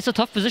 and it's a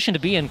tough position to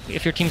be in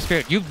if you're Team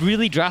Spirit. You've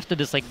really drafted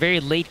this like very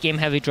late game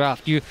heavy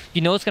draft. You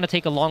know it's going to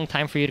take a long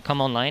time for you to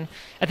come online.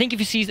 I think if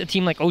you see a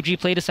team like OG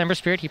play December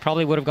Spirit, he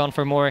probably would have gone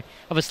for more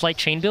of a slight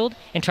chain build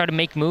and try to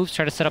make moves,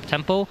 try to set up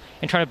tempo,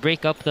 and try to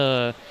break up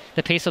the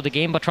pace of the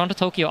game. But Toronto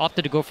Tokyo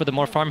opted to go for the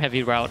more farm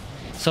heavy route.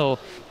 So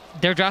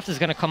their draft is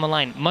going to come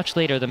online much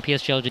later than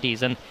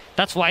PSG.LGD's, and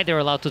that's why they're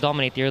allowed to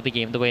dominate the early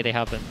game the way they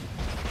have been.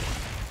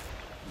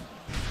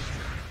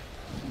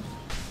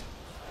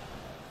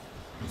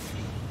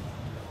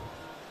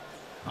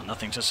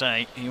 Nothing to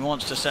say. He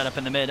wants to set up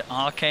in the mid.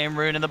 Arcane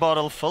Rune in the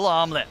bottle. Full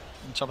armlet.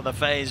 On top of the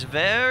phase.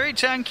 Very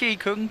tanky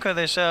Kunkka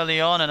this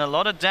early on, and a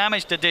lot of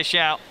damage to dish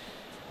out.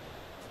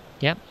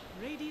 Yep.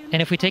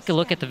 And if we take a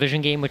look at the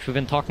vision game, which we've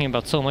been talking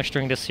about so much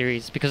during this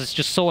series, because it's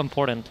just so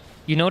important,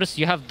 you notice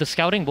you have the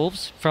scouting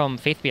wolves from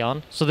Faith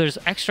Beyond. So there's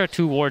extra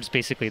 2 wards,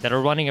 basically, that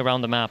are running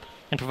around the map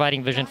and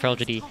providing vision for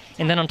LGD.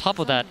 And then on top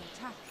of that,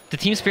 the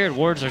Team Spirit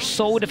wards are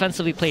so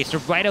defensively placed. They're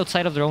right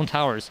outside of their own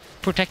towers,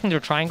 protecting their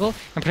triangle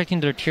and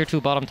protecting their tier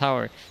 2 bottom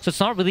tower. So it's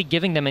not really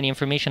giving them any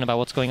information about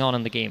what's going on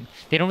in the game.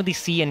 They don't really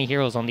see any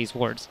heroes on these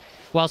wards.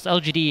 Whilst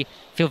LGD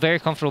feel very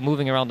comfortable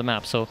moving around the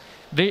map. So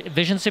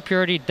vision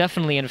superiority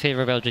definitely in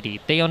favor of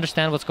LGD. They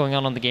understand what's going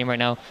on the game right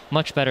now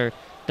much better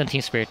than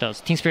Team Spirit does.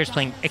 Team Spirit's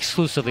playing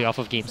exclusively off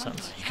of game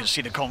sense. You can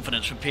see the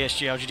confidence from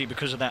PSG.LGD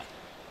because of that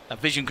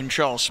vision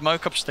control.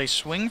 Smoke ups, they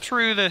swing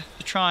through the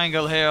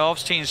triangle here of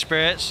Team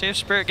Spirit. See if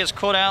Spirit gets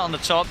caught out on the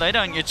top. They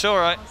don't.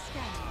 Yatoro.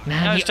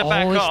 Man, he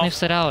always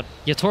sniffs it out.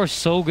 Yatoro's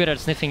so good at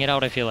sniffing it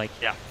out, I feel like.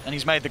 Yeah, and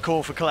he's made the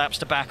call for Collapse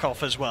to back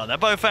off as well. They're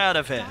both out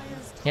of here.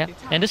 Yeah,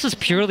 and this is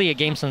purely a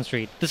game sense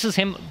read. This is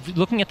him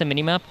looking at the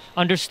minimap,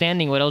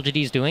 understanding what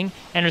LGD is doing,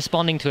 and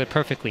responding to it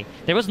perfectly.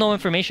 There was no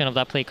information of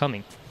that play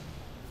coming.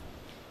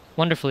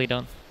 Wonderfully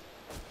done.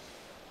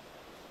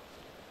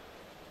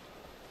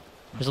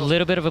 There's a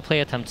little bit of a play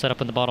attempt set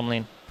up in the bottom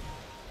lane.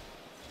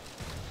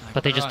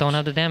 But they just don't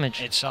have the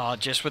damage. It's hard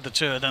just with the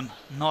 2 of them.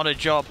 Not a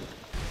job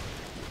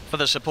for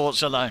the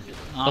supports alone.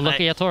 But look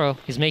at Yatoro.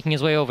 He's making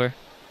his way over.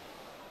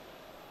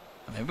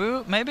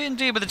 Maybe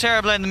indeed with the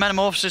Terrorblade and the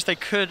Metamorphosis they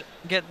could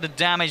get the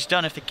damage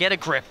done if they get a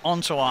grip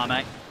onto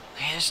Arme.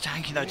 He is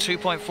tanky though,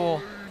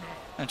 2.4.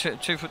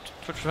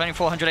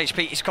 2400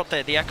 HP. He's got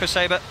the Echo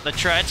Saber, the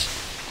treads.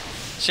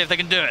 See if they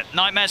can do it.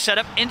 Nightmare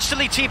setup.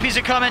 Instantly TPs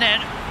are coming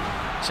in.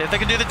 See if they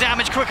can do the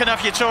damage quick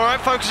enough. Yatoro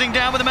focusing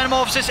down with the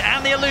Metamorphosis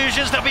and the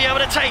illusions. They'll be able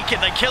to take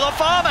it. They kill off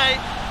Arme.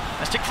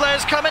 Mystic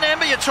Flare's coming in,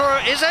 but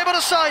Yatoro is able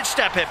to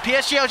sidestep it.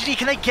 PSG.LGD,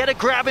 can they get a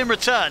grab in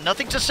return?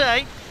 Nothing to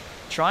say.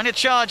 Trying to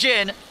charge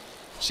in.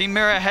 See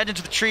Mirror head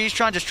into the trees,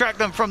 trying to distract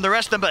them from the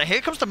rest of them, but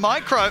here comes the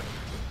micro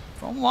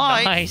from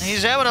White. Nice.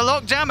 He's able to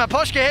lock down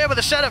Maposhka here with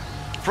a setup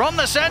from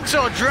the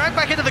Centaur, drag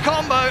back into the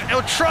combo.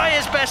 He'll try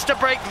his best to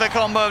break the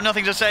combo.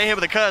 Nothing to say here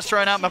with the curse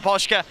thrown out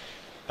Maposhka,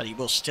 but he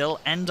will still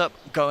end up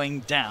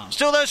going down.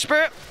 Still though,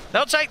 Spirit,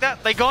 they'll take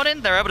that. They got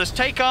in, they're able to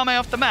take Arme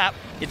off the map.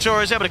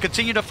 Yatoro is able to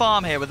continue to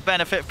farm here with the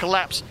benefit of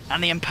Collapse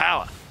and the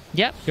Empower.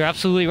 Yep, you're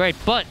absolutely right,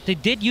 but they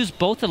did use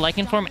both the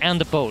Lycan form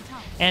and the boat.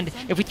 And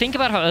if we think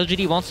about how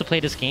LGD wants to play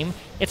this game,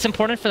 it's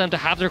important for them to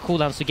have their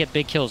cooldowns to get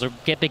big kills or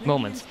get big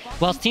moments.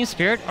 Whilst Team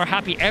Spirit are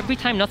happy every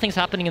time nothing's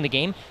happening in the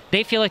game,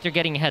 they feel like they're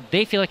getting ahead,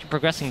 they feel like they're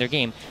progressing their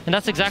game. And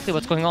that's exactly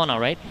what's going on now,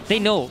 right? They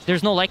know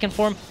there's no Lycan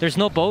form, there's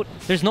no boat,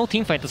 there's no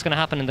team fight that's going to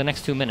happen in the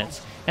next 2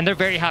 minutes. And they're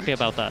very happy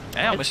about that.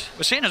 Yeah, we're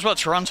seeing as well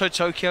Toronto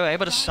Tokyo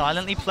able to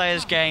silently play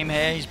his game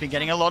here. He's been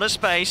getting a lot of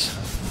space.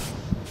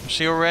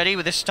 See already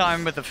with this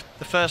time, with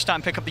the first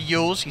time pick up the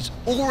Yules, he's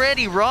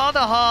already rather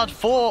hard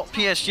for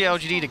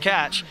PSG.LGD to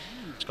catch.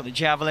 He's got the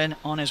Javelin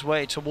on his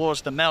way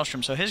towards the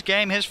Maelstrom, so his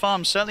game, his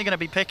farm's certainly going to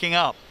be picking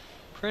up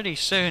pretty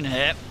soon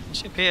here.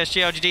 See if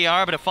PSG.LGD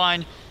are able to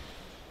find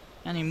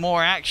any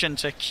more action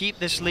to keep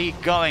this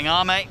lead going.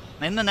 Arme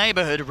in the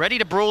neighborhood, ready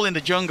to brawl in the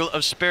jungle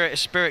of Spirit. If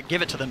Spirit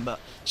give it to them, but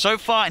so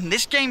far in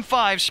this game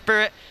 5,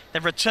 Spirit,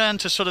 they've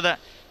returned to sort of that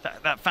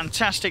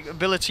fantastic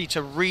ability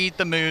to read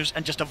the moves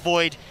and just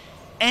avoid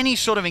any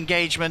sort of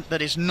engagement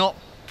that is not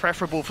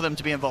preferable for them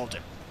to be involved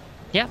in.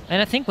 Yeah,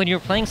 and I think when you're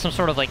playing some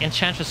sort of like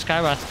Enchantress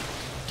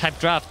Skywrath type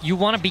draft, you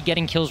want to be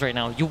getting kills right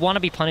now. You want to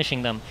be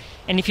punishing them.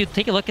 And if you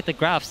take a look at the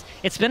graphs,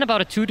 it's been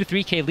about a 2 to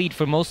 3k lead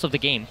for most of the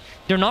game.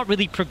 They're not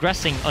really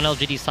progressing on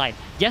LGD's side.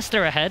 Yes,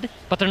 they're ahead,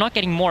 but they're not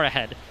getting more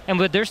ahead. And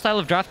with their style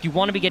of draft, you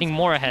want to be getting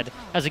more ahead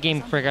as the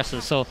game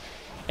progresses. So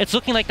it's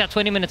looking like that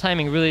 20-minute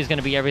timing really is going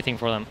to be everything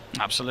for them.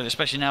 Absolutely,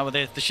 especially now with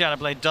the Shadow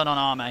Blade done on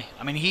Arme.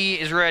 I mean, he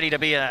is ready to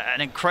be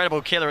an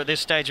incredible killer at this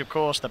stage, of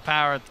course. The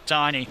power of the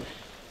Tiny,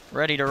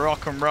 ready to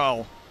rock and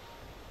roll.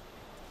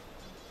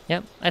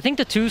 Yeah, I think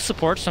the two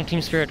supports from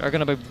Team Spirit are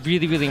going to be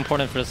really, really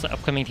important for this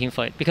upcoming team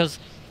fight. Because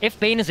if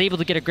Bane is able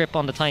to get a grip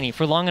on the Tiny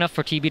for long enough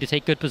for TB to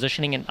take good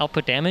positioning and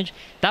output damage,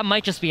 that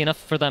might just be enough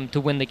for them to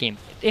win the game.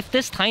 If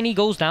this Tiny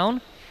goes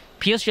down,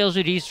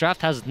 PSG.LGD's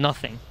draft has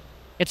nothing.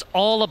 It's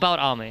all about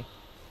Ame.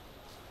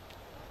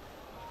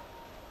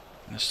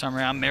 This time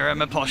around, Mira and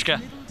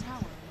Miposhka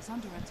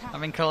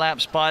having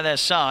collapsed by their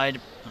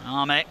side.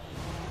 Ame.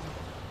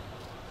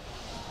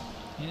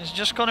 He's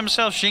just got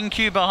himself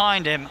Xinkyu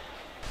behind him.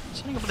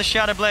 Setting up with the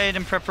Shadow Blade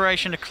in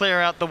preparation to clear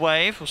out the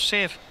wave. We'll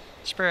see if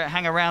Spirit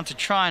hang around to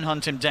try and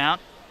hunt him down.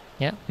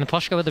 Yeah,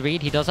 Miposhka with the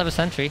read. He does have a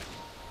sentry.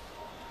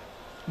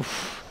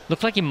 Oof.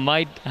 Looked like he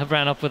might have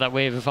ran up with that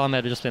wave if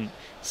Ahmed had just been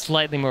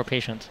slightly more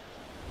patient.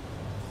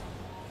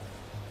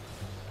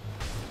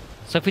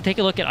 So if we take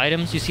a look at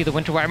items, you see the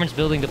Winter Wyvern's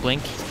building the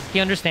Blink. He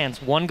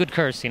understands one good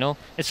curse, you know?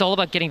 It's all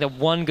about getting that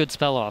one good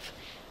spell off.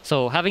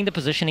 So having the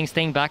positioning,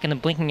 staying back, and then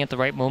blinking at the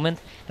right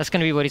moment, that's going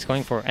to be what he's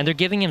going for. And they're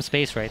giving him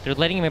space, right? They're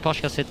letting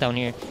Miposhka sit down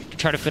here to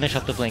try to finish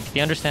up the Blink. They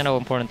understand how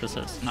important this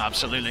is.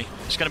 Absolutely.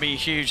 It's going to be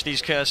huge,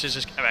 these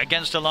curses,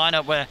 against a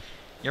lineup where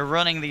you're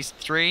running these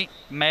 3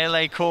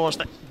 melee cores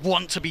that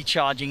want to be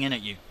charging in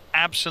at you.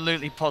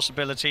 Absolutely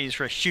possibilities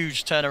for a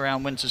huge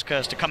turnaround Winter's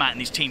Curse to come out in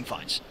these team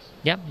fights.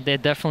 Yeah, there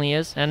definitely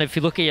is. And if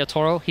you look at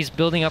Yatoro, he's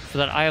building up for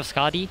that Eye of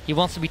Skadi. He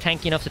wants to be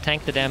tanky enough to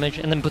tank the damage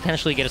and then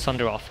potentially get a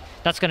Sunder off.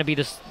 That's going to be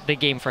the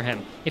game for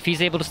him. If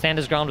he's able to stand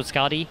his ground with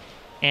Skadi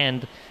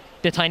and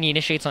the Tiny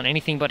initiates on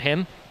anything but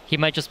him, he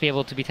might just be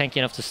able to be tanky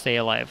enough to stay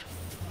alive.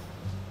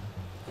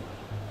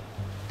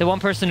 The one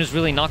person who's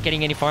really not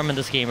getting any farm in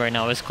this game right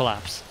now is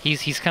Collapse.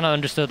 He's kind of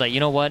understood that, you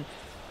know what,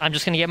 I'm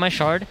just going to get my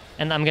shard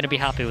and I'm going to be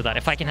happy with that.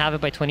 If I can have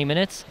it by 20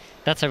 minutes,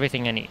 that's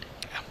everything I need.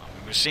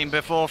 We've seen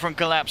before from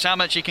Collapse how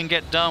much he can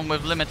get done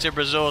with limited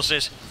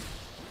resources.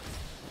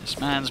 This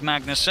man's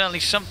Magnus, certainly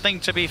something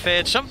to be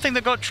feared. Something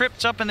that got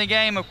tripped up in the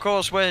game, of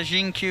course, where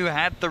Xinkyu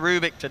had the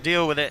Rubik to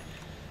deal with it.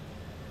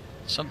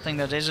 Something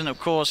that isn't, of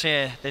course,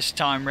 here this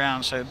time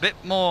round. So a bit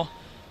more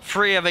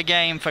free of a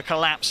game for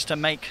Collapse to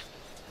make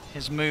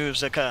his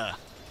moves occur.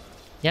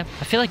 Yeah,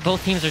 I feel like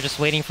both teams are just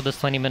waiting for this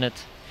 20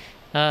 minutes.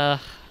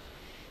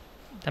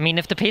 I mean,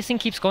 if the pacing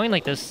keeps going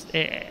like this,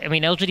 I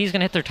mean, LGD is going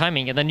to hit their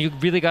timing, and then you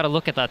really got to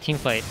look at that team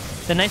fight.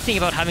 The nice thing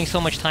about having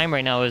so much time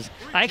right now is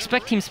I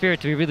expect Team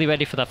Spirit to be really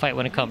ready for that fight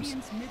when it comes.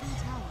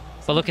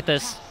 But look at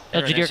this.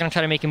 LGD are going to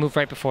try to make a move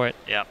right before it.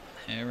 Yep.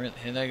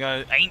 Here they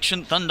go.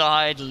 Ancient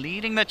Thunderhide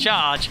leading the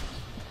charge.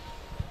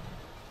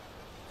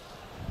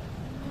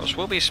 Of course,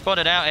 we'll be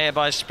spotted out here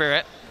by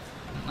Spirit.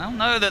 I'll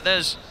know that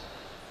there's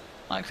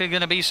likely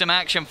going to be some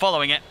action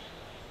following it.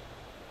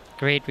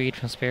 Great read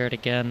from Spirit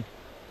again.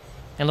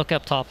 And look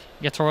up top,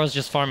 Yatoro's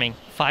just farming.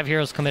 5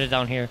 heroes committed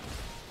down here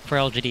for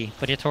LGD,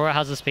 but Yatoro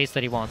has the space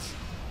that he wants.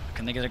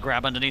 Can they get a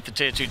grab underneath the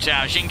tier 2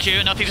 tower?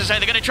 Xinkyu, nothing to say,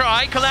 they're going to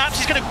try. Collapse,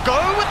 he's going to go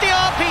with the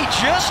RP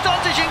just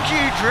onto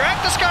Xinkyu, drag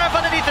the Scarab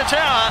underneath the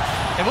tower.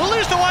 They will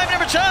lose the Wyvern in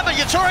return, but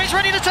Yatoro's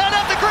ready to turn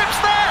up, the grip's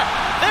there.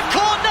 They've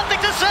caught nothing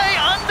to say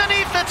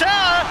underneath the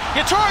tower.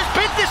 Yatoro's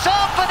bid this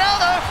off for now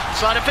though.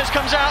 Sleight of Fist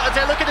comes out as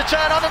they're looking to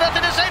turn on, and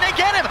nothing to say, they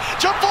get him.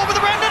 Jump forward with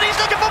the Remnant, he's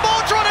looking for more.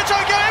 Toronto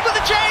Tokyo in with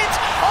the chains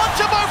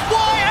onto both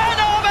Y and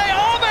Arme.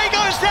 Arme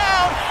goes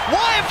down.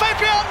 Y and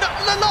Fabian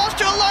the last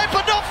two alive,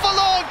 but not for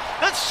long.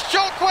 And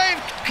Shockwave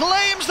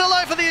claims the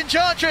life of the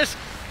Enchantress.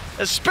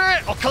 The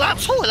Spirit or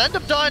Collapse, will end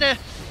up dying here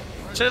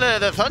to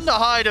the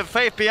Thunderhide of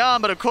Faith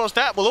Beyond, but of course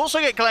that will also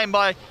get claimed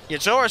by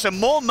Yatoro, so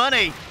more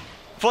money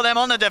for them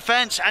on the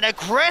defense. An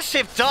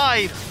aggressive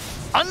dive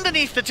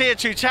underneath the tier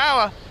 2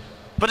 tower,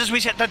 but as we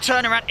said, the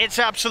turnaround, it's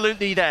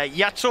absolutely there.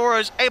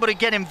 Yatoro's able to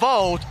get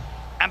involved,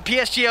 and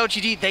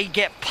PSG.LGD, they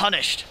get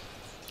punished.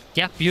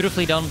 Yeah,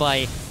 beautifully done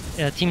by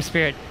Team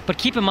Spirit, but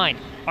keep in mind,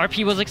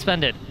 RP was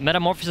expended,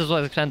 Metamorphosis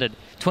was expended,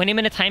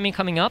 20-minute timing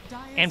coming up,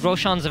 and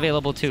Roshan's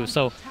available too,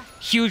 so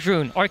huge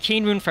rune,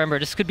 Arcane rune for Ember.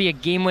 This could be a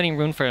game-winning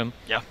rune for him.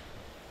 Yeah.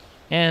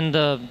 And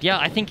yeah,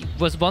 I think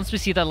once we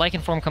see that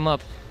Lycan form come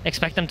up,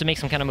 expect them to make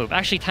some kind of move.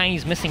 Actually,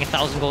 Tiny's missing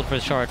 1,000 gold for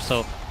his charge,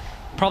 so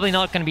probably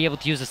not going to be able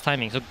to use his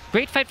timing. So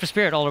great fight for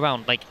Spirit all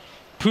around. Like,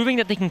 proving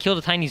that they can kill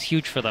the Tiny is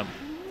huge for them.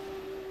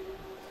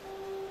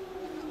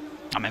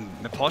 I mean,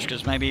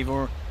 Miposhka's maybe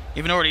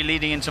even already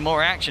leading into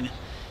more action.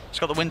 He's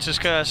got the Winter's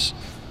Curse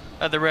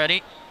at the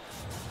ready.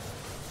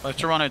 Both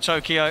Toronto,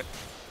 Tokyo,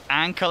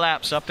 and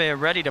Collapse up here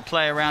ready to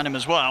play around him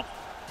as well.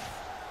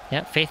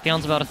 Yeah, Faith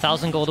Beyond's about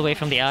 1,000 gold away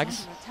from the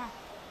Ags.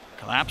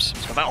 Collapse.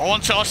 He's got that on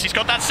toss. He's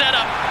got that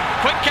setup.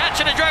 Quick catch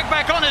and a drag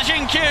back on as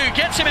Jin-Q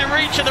gets him in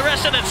reach of the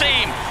rest of the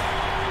team.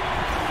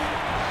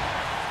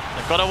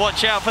 They've got to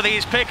watch out for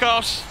these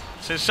pickoffs.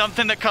 This is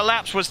something that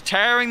Collapse was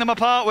tearing them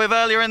apart with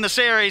earlier in the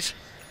series.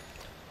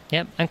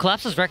 Yep, and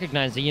Collapse has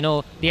recognized that, you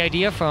know, the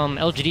idea from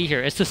LGD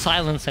here is to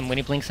silence him when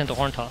he blinks into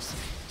Horn Toss,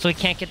 so he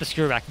can't get the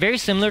skewer back. Very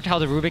similar to how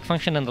the Rubik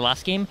functioned in the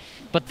last game,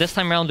 but this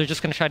time around they're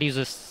just going to try to use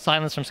this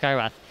silence from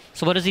Skywrath.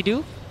 So what does he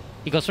do?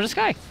 He goes for the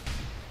Sky.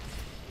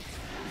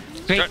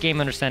 Great game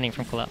understanding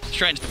from Collapse.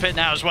 Straight into the pit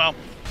now as well.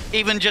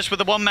 Even just with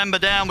the one member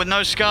down, with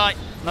no Sky,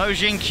 no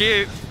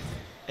Jin-Q,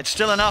 it's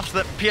still enough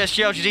that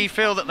PSG.LGD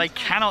feel that they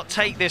cannot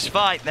take this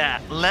fight there.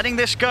 Letting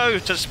this go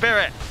to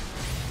Spirit.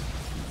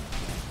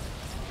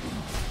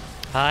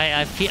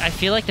 I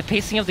feel like the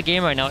pacing of the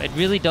game right now, it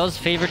really does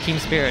favor Team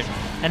Spirit.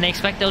 And they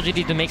expect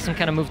LGD to make some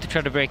kind of move to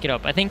try to break it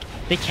up. I think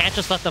they can't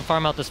just let them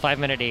farm out this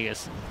 5-minute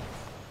Aegis.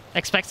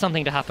 Expect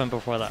something to happen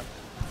before that.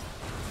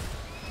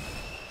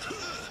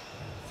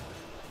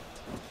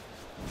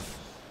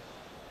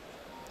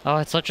 Oh,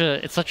 it's such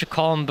a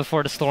calm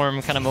before the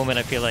storm kind of moment,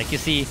 I feel like. You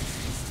see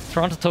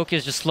Toronto Tokyo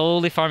is just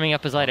slowly farming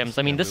up his items.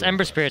 I mean, this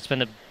Ember Spirit's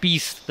been a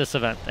beast this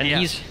event. And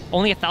he's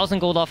only 1,000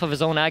 gold off of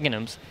his own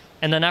Aghanims.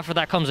 And then after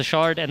that comes a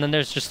shard, and then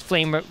there's just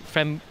fire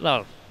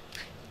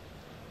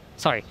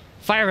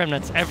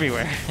remnants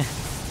everywhere.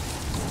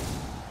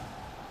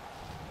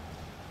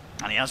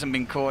 And he hasn't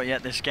been caught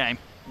yet this game.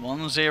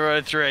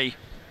 1-0-3.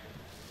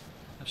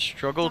 Have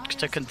struggled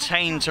to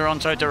contain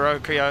Toronto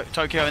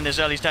Tokyo in this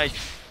early stage.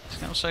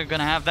 He's also going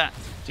to have that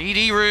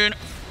DD rune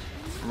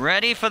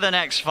ready for the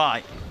next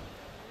fight.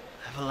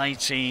 Level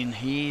 18,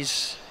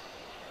 he's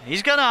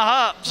going to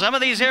hurt. Some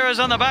of these heroes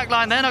on the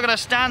backline, they're not going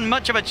to stand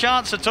much of a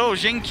chance at all.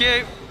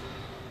 Jin-Q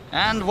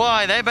and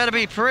Y, they better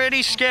be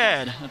pretty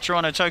scared of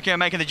Toronto Tokyo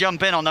making the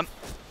jump in on them.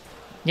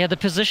 Yeah, the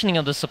positioning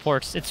of the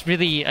supports, it's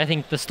really, I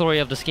think, the story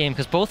of this game,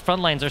 because both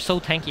front lines are so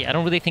tanky. I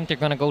don't really think they're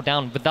going to go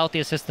down without the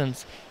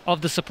assistance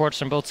of the supports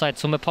from both sides.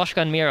 So Miposhka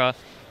and Mira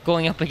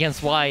going up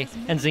against Y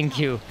and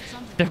Jin-Q.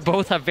 They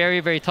both have very,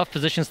 very tough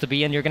positions to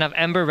be in. You're going to have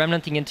Ember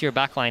remnanting into your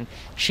backline,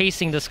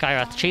 chasing the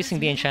Skywrath, chasing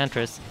the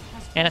Enchantress.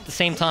 And at the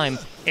same time,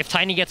 if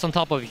Tiny gets on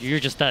top of you, you're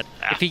just dead.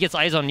 If he gets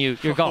eyes on you,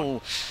 you're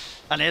gone.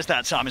 And here's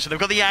that time. So they've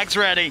got the Yags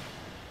ready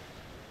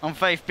on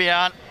Faith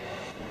Beyond.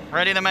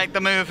 Ready to make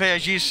the move here.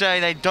 As you say,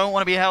 they don't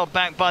want to be held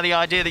back by the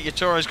idea that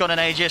Yatoro's got an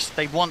Aegis.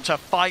 They want to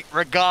fight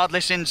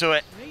regardless into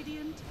it.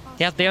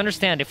 Yeah, they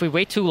understand. If we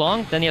wait too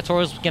long, then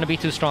Yatoro's going to be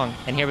too strong.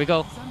 And here we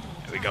go.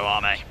 Here we go,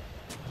 Arme.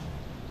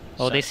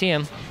 Oh, they see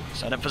him.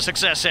 Set up for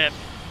success here.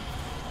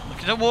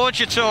 Looking towards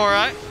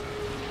Yatoro.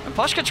 And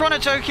Poshka, Toronto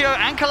Tokyo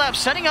and Collapse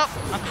setting up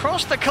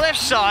across the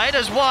cliffside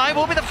as Y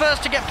will be the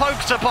first to get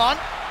poked upon.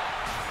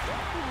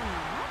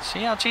 See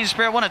how Team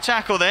Spirit want to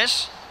tackle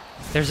this.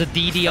 There's a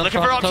DD on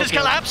looking for options.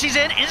 Collapse, he's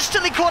in,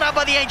 instantly caught out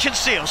by the Ancient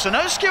Seal, so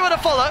no skewer to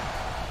follow.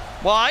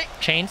 Y.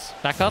 Chains,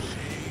 back up.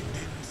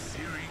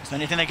 Is there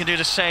anything they can do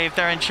to save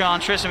their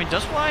Enchantress? I mean,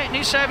 does Y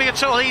need saving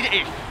at all?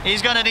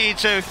 He's going to need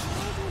to,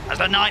 as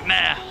the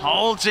Nightmare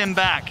holds him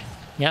back.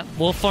 Yeah,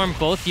 Wolf Form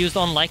both used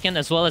on Lycan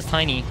as well as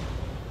Tiny.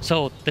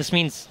 So this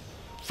means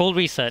full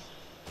reset.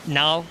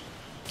 Now,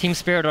 Team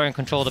Spirit are in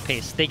control of the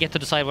pace. They get to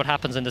decide what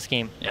happens in this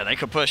game. Yeah, they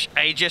could push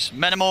Aegis,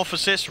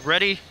 Metamorphosis,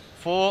 ready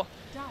for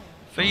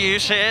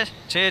use here.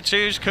 Tier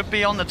 2s could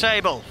be on the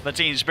table for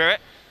Team Spirit.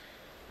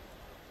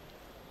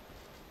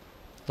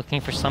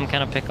 Looking for some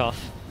kind of pickoff.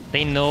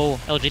 They know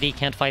LGD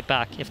can't fight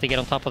back if they get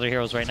on top of their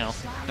heroes right now.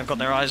 They've got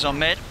their eyes on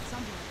mid.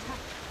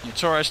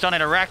 Yatoro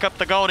starting to rack up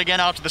the gold again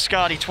after the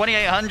Skadi.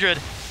 2,800.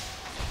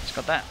 He's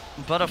got that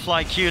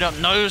butterfly queued up.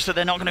 Knows that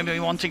they're not going to be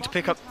wanting to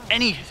pick up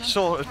any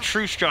sort of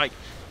true strike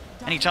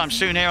anytime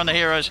soon here on the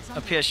heroes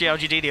of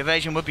PSG.LGD. The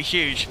evasion would be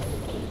huge.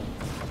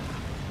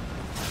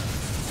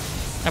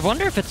 I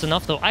wonder if it's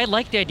enough, though. I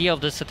like the idea of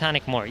the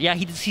Satanic more. Yeah,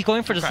 he's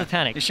going for the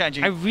Satanic.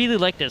 I really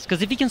like this,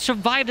 because if he can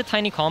survive the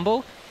Tiny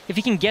combo, if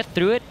he can get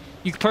through it,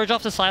 you can purge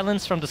off the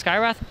silence from the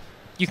Skywrath,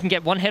 you can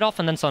get one hit off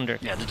and then Sunder.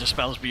 Yeah, the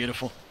Dispel's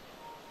beautiful.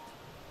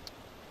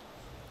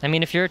 I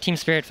mean, if you're a Team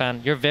Spirit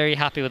fan, you're very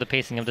happy with the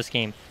pacing of this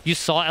game. You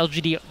saw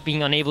LGD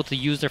being unable to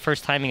use their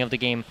first timing of the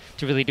game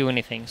to really do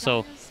anything.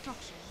 So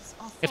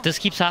if this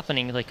keeps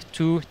happening like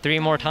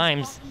 2-3 more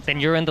times,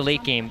 then you're in the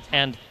late game.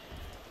 And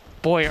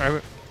boy,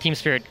 are Team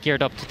Spirit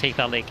geared up to take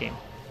that late game.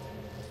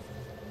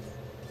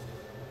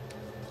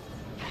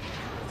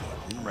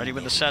 Ready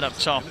with the setup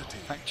top. In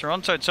fact,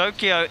 Toronto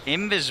Tokyo,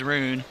 Invis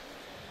rune,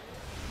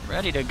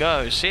 ready to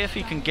go. See if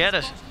he can get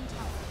a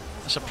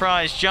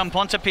surprise jump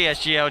onto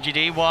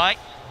PSG.LGD. Y.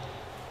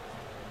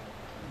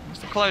 He's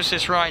the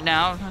closest right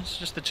now. It's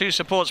just the two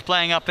supports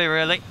playing up here,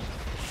 really.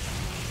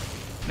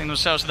 Putting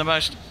themselves in the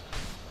most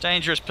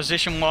dangerous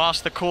position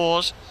whilst the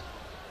cores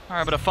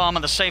are able to farm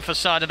on the safer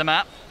side of the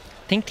map.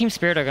 I think Team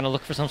Spirit are going to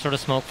look for some sort of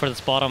smoke for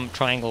this bottom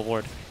triangle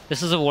ward.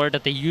 This is a ward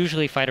that they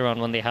usually fight around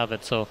when they have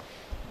it, so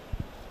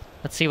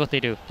Let's see what they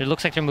do. It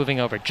looks like they're moving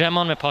over. Gem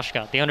on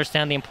Miposhka. They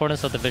understand the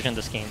importance of the vision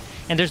this game.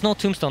 And there's no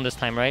Tombstone this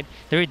time, right?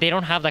 They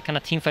don't have that kind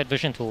of teamfight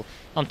vision tool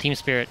on Team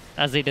Spirit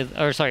as they did,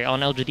 or sorry, on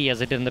LGD as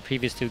they did in the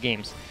previous 2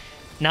 games.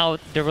 Now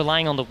they're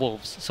relying on the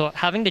wolves. So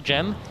having the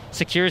gem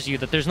secures you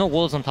that there's no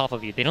wolves on top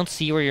of you. They don't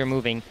see where you're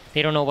moving.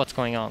 They don't know what's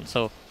going on.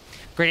 So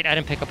great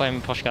item pickup by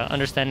Miposhka,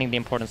 understanding the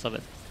importance of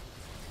it.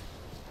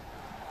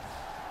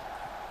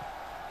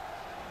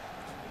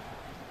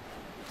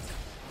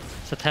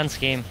 It's a tense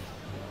game.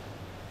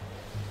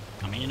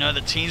 I mean, you know, the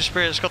Team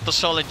Spirit's got the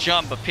solid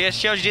jump, but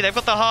PSG.LGD, they've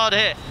got the hard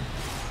hit.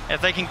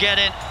 If they can get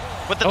in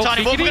with the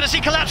tiny wolf, we're going to see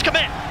Collapse come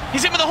in.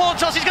 He's in with the horn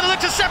toss. He's going to look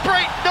to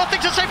separate.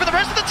 Nothing to say for the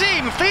rest of the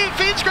team.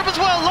 Fiend's grip as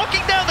well,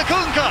 locking down the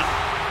Kunkka.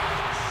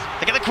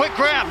 They get the quick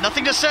grab.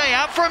 Nothing to say.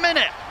 Out for a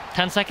minute.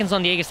 10 seconds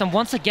on the Aegis, and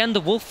once again,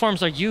 the wolf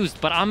forms are used,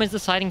 but Am is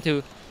deciding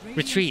to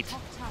retreat.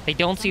 They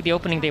don't see the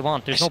opening they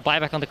want. There's no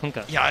buyback on the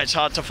Kunkka. Yeah, it's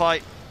hard to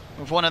fight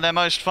with one of their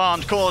most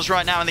farmed cores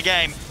right now in the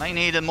game. They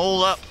need them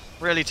all up,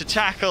 really, to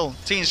tackle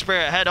Team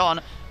Spirit head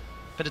on.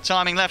 Bit of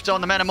timing left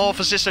on the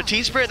Metamorphosis, so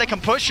Team Spirit, they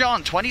can push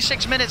on.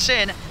 26 minutes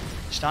in,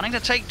 starting to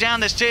take down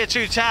this tier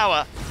 2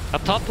 tower.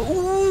 Up top,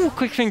 ooh,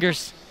 quick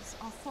fingers.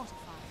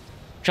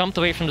 Jumped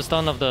away from the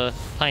stun of the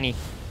Tiny.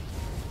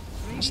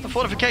 It's the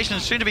fortification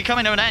soon to be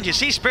coming to an end. You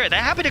see Spirit,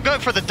 they're happy to go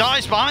for the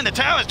dives behind the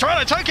towers.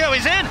 Toronto Tokyo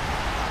is in,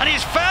 and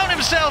he's found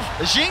himself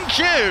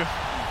Jin-Q.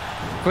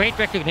 Great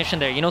recognition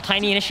there. You know,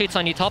 Tiny initiates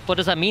on you top. What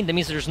does that mean? That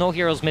means there's no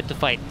heroes mid to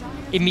fight.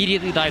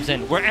 Immediately dives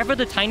in. Wherever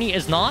the Tiny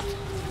is not,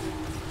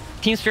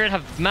 Team Spirit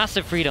have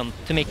massive freedom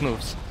to make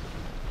moves.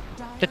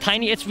 The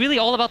Tiny, it's really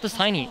all about this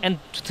Tiny. And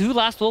 2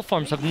 last wolf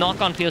forms have not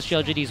gone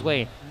PSG.LGD's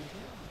way.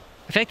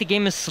 In fact, the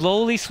game is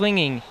slowly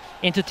swinging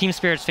into Team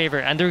Spirit's favor,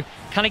 and they're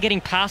kind of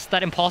getting past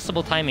that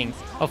impossible timing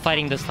of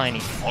fighting this Tiny.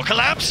 Or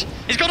Collapse!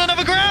 He's got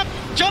another grab!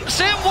 Jumps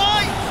in,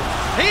 why?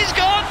 He's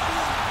gone!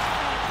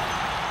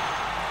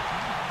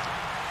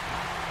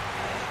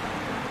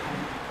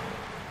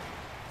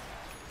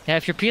 Yeah,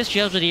 if you're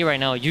PSG.LGD right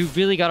now, you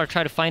really gotta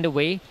try to find a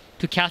way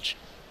to catch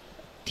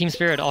Team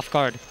Spirit off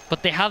guard.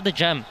 But they have the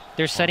gem.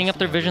 They're setting up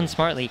their vision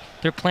smartly.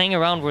 They're playing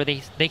around where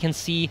they can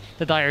see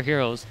the dire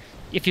heroes.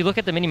 If you look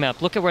at the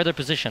minimap, look at where they're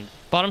positioned.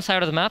 Bottom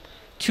side of the map,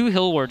 2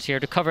 hill wards here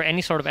to cover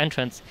any sort of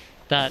entrance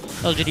that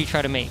LGD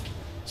try to make.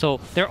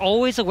 So they're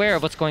always aware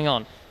of what's going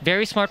on.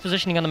 Very smart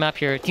positioning on the map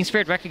here. Team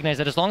Spirit recognize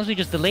that as long as we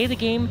just delay the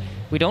game,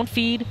 we don't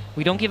feed,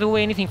 we don't give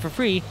away anything for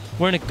free,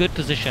 we're in a good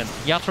position.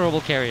 Yatoro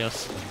will carry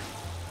us.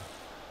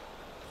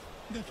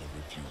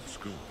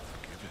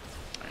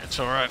 It's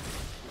alright.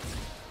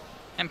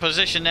 In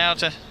position now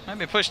to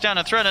maybe push down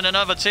a threat in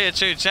another tier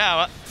 2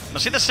 tower. We'll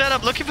see the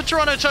setup looking for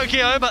Toronto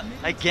Tokyo, but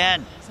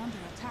again,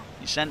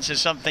 he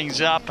senses something's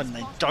up and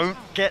they don't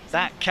get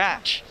that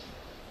catch.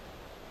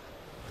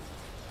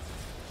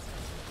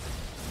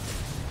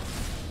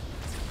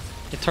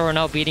 Yatoro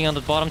now beating on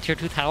the bottom tier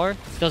 2 tower,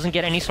 doesn't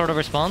get any sort of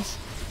response.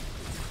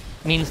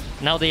 Means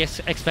now they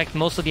expect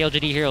most of the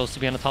LGD heroes to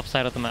be on the top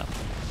side of the map.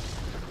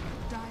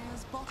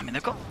 I mean,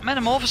 they've got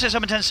Metamorphosis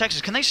up in 10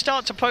 seconds. Can they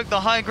start to poke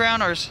the high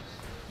ground, or is...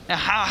 Now,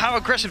 how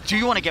aggressive do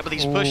you want to get with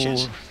these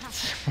pushes?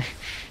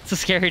 It's a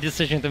scary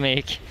decision to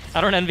make.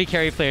 I don't envy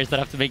carry players that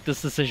have to make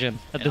this decision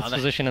at this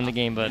position in the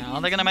game, but...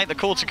 Are they going to make the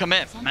call to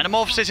commit?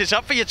 Metamorphosis is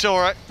up for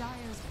Yatoro.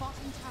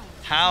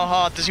 How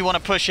hard does he want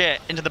to push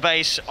it into the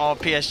base of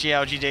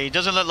PSG.LGD?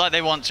 Doesn't look like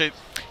they want to.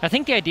 I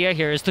think the idea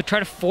here is to try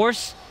to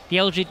force the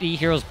LGD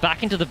heroes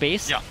back into the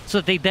base, so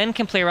that they then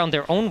can play around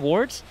their own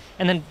wards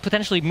and then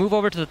potentially move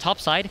over to the top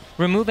side,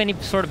 remove any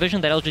sort of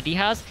vision that LGD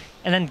has,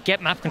 and then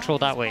get map control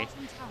that way.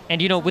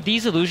 And you know, with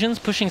these illusions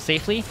pushing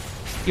safely,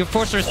 you're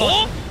forced to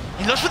respond.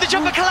 He looks for the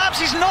jumper Collapse.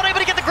 He's not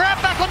able to get the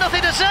grab back on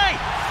Nothing to Say.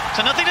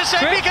 So Nothing to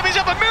Say. Beacon is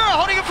up, a mirror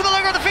holding him for the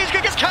logo of the Fiend's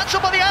Grip gets cancelled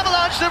by the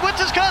Avalanche. The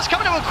Winter's Curse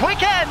coming to a quick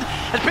end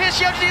as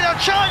PSG.LGD now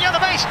charging out the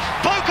base.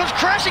 Bow comes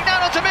crashing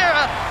down onto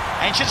Mirror.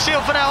 Ancient Seal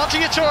for now onto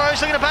Yatoro. He's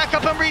looking to back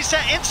up and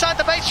reset inside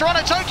the base.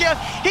 Toronto Tokyo.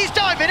 He's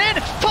diving in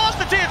past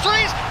the tier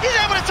 3s. He's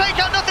able to take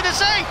out Nothing to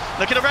Say.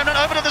 Looking at Remnant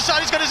over to the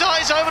side. He's got his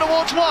eyes over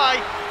towards Y.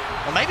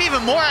 Or maybe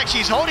even more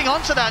actually. He's holding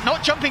on to that,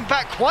 not jumping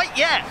back quite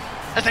yet.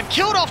 As they've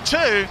killed off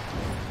 2.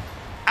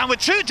 And with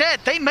 2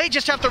 dead, they may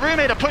just have the room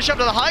here to push up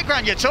to the high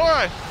ground.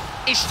 Yatoro,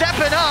 he's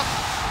stepping up.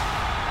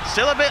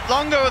 Still a bit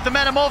longer with the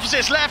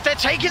Metamorphosis left. They're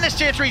taking this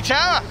tier 3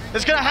 tower.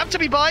 There's going to have to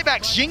be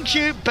buybacks.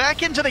 Jin-Q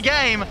back into the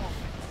game.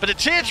 But a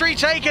tier 3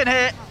 taken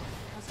here.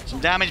 Some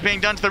damage being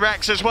done to the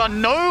Rex as well.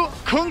 No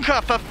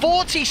Kunkka for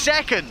 40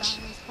 seconds.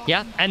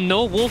 Yeah, and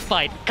no wolf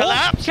fight.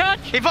 Collapse.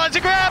 He finds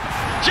a grab.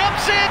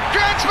 Jumps in.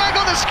 Drags back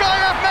on the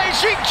Skyrap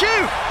Maze. Jin-Q.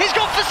 He's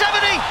gone for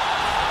 70.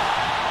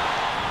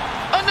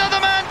 Another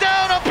man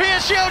down on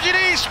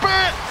PSG.LGD.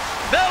 Spirit.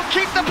 They'll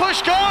keep the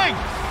push going.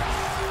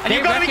 And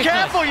you've got to be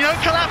careful. You know,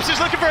 Collapse is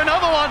looking for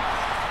another one.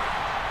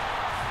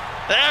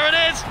 There it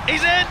is.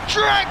 He's in.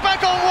 Drag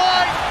back on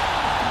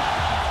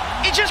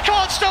Y. He just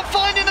can't stop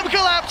finding them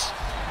Collapse.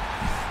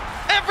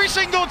 Every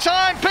single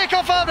time, pick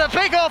off after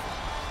pick off.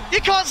 You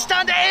can't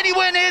stand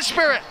anywhere near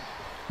Spirit.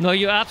 No,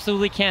 you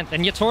absolutely can't.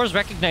 And Yatoro's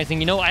recognizing,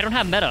 you know, I don't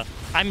have meta.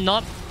 I'm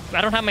not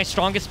I don't have my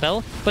strongest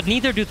spell, but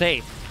neither do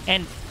they.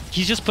 And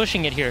he's just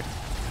pushing it here.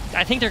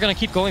 I think they're going to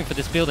keep going for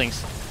these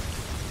buildings.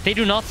 They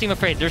do not seem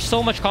afraid. There's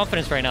so much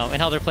confidence right now in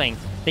how they're playing.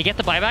 They get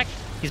the buyback.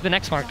 He's been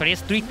X-marked, but he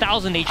has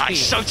 3,000 HP.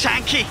 He's so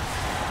tanky.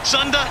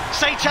 Sunder,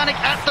 Satanic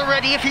at the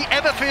ready if he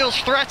ever feels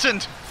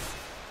threatened.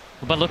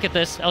 But look at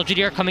this.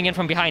 LGD are coming in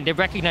from behind. They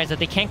recognize that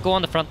they can't go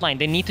on the front line.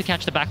 They need to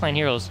catch the backline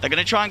heroes. They're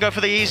going to try and go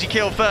for the easy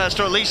kill first,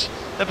 or at least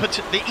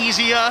the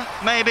easier,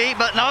 maybe.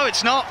 But no,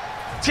 it's not.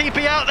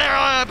 TP out there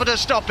are able to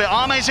stop it.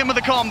 Arme's in with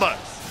the combo.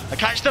 They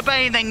catch the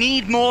Bane. They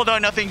need more, though.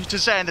 Nothing to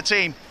say in the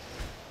team.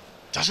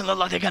 Doesn't look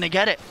like they're going to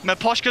get it.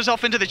 Meposhka's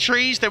off into the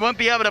trees. They won't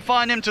be able to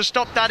find him to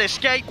stop that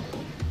escape.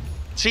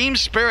 Team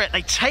Spirit,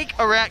 they take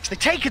a Rex, they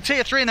take a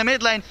tier 3 in the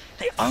mid lane.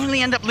 They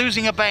only end up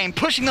losing a Bane,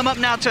 pushing them up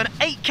now to an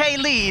 8k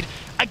lead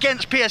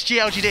against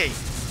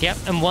PSG.LGD. Yep,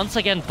 and once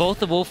again, both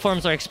the wolf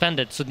forms are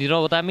expended. So you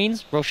know what that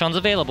means? Roshan's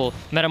available.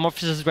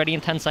 Metamorphosis is ready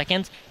in 10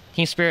 seconds.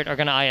 Team Spirit are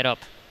going to eye it up.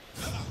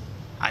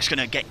 It's going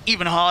to get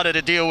even harder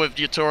to deal with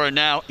Yatoro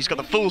now. He's got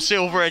the full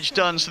Silver Edge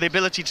done, so the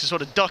ability to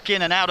sort of duck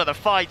in and out of the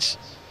fights.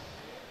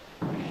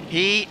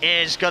 He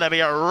is going to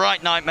be a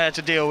right nightmare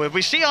to deal with.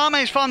 We see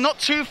Arme's farm not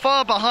too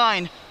far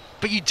behind,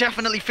 but you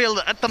definitely feel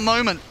that at the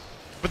moment,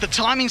 with the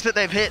timings that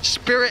they've hit,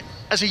 Spirit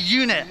as a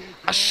unit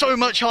are so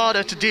much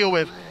harder to deal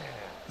with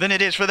than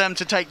it is for them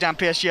to take down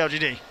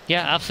PSG.LGD.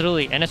 Yeah,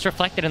 absolutely, and it's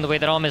reflected in the way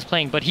that Arme is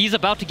playing, but he's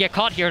about to get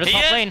caught here at the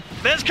top lane.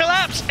 There's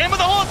Collapse, in with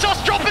the Horn Toss,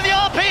 dropping the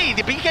RP.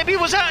 The BKB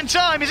was out in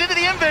time, he's into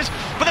the Invis,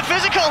 but the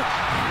physical,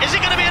 is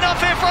it going to be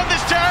enough here from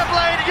this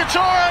Terrorblade?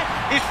 Yatoro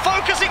is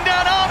focusing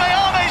down Arme.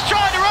 Arme's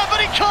trying to run, but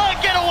he can't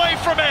get away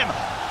from him.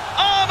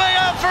 Arme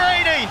out for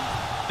 80.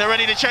 They're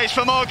ready to chase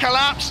for more.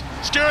 Collapse,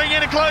 steering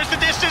in to close the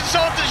distance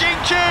onto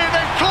Jingchu.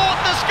 They've caught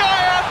the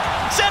Skyer.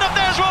 Set up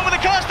there as well with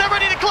the curse. They're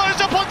ready to close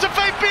up onto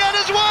Fate Beyond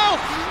as well.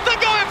 They're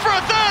going for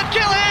a third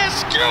kill here.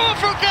 Skewer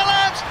from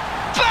Collapse.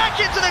 Back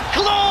into the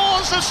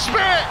claws of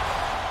Spirit.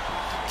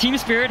 Team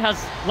Spirit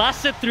has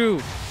lasted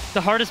through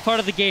the hardest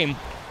part of the game.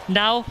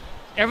 Now,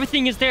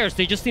 everything is theirs.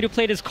 They just need to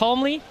play this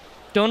calmly.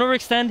 Don't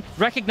overextend.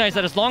 Recognize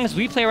that as long as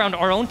we play around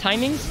our own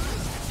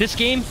timings, this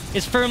game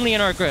is firmly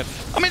in our grip.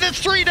 I mean, there's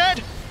 3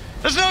 dead.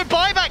 There's no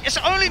buyback. It's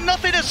only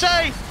nothing to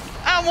say.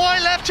 And why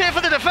left here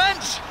for the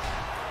defense?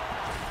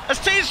 As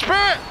Team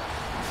Spirit,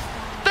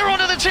 they're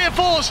onto the tier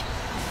 4s.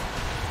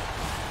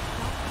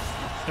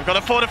 They've got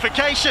a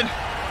fortification,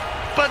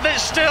 but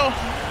there's still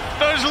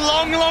those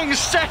long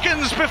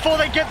seconds before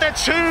they get their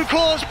 2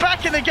 cores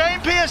back in the game.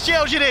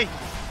 PSG.LGD.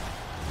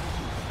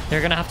 They're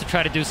going to have to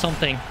try to do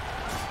something.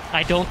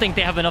 I don't think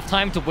they have enough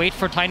time to wait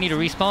for Tiny to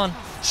respawn.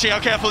 See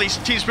how carefully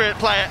Team Spirit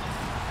play it.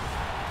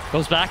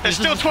 Goes back. There's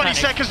still 20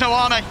 seconds, no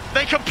Arme.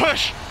 They can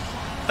push.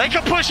 They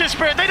can push this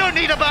Spirit. They don't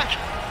need a back.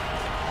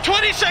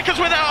 20 seconds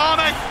without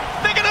Arme.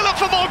 They're going to look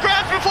for more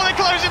grabs before they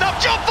close it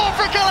up. Jump ball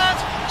for Collapse.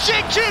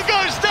 Jingchu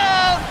goes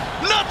down.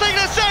 Nothing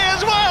to say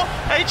as well.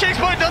 HX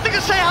point, nothing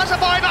to say, has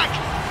a buyback.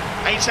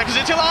 8 seconds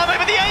until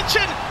Arme with the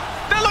Ancient.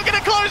 They're looking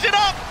to close it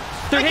up.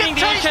 They're they can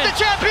taste the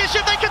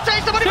championship. They can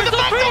taste the money, but the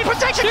backdoor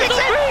protection kicks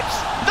in.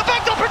 The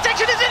backdoor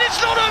protection is in.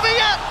 It's not over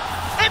yet.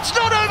 It's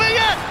not over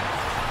yet.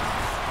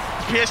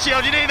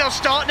 PSG.LGD, they'll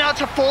start now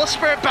to force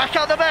Spirit back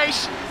out the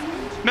base.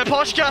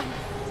 Meposhka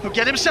will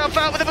get himself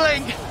out with a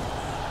blink.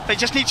 They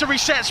just need to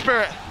reset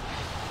Spirit.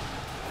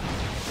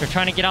 They're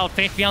trying to get out.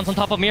 Faith Beyond's on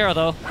top of Mira,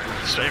 though.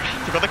 So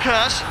they've got the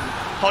curse,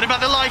 holding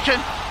back the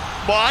Lycan.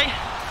 Why?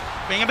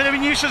 Being a bit of a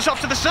nuisance off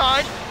to the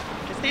side.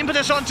 Gets the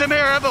impetus onto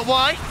Mira, but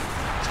why?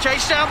 It's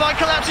chased down by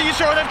Collapse, and you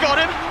saw they've got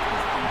him.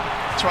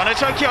 Toronto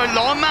Tokyo,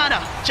 low on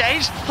mana.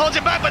 James holds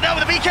it back, but now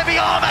with the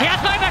BKB armor. He has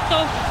buyback,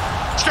 though.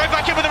 Straight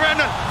back in with the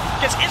Remnant.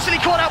 Gets instantly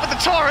caught out with the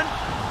Torrent.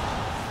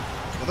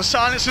 Well, the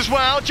silence as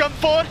well. Jump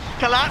forward,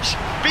 Collapse,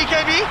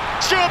 BKB,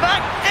 Stewart back,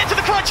 into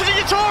the clutches of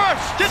Yatoro.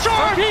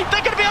 Yatoro,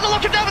 they're going to be able to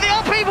lock him down with the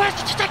RP. Where's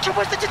the detection?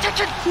 Where's the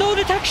detection? No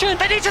detection.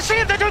 They need to see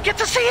him. They don't get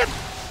to see him.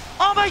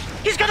 Arme,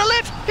 he's going to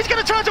live. He's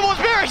going to turn towards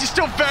Mira. He's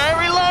still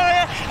very low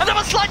here. And then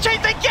a slight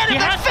change. They get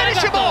him. They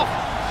finish him off.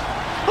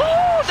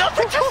 Oh,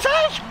 nothing to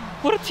say.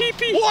 What a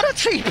TP. What a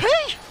TP.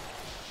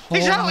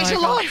 He's out. He's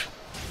alive.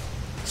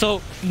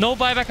 So, no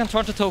buyback on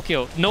Toronto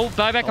Tokyo, no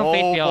buyback on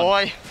Fate Beyond,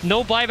 boy.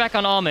 No buyback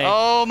on Arme.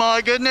 Oh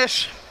my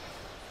goodness.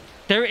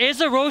 There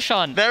is a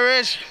Roshan. There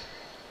is.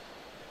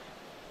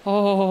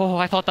 Oh,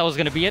 I thought that was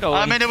going to be it, Owen.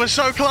 I mean, it was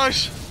so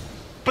close.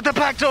 But the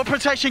backdoor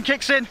protection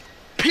kicks in.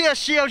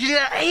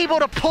 PSG.LGD are able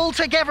to pull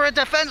together a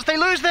defense. They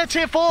lose their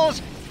tier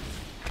 4s.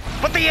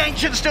 But the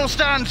Ancient still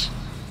stands.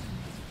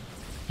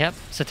 Yep,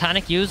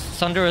 Satanic used,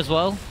 Sunder as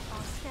well.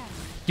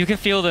 You can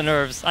feel the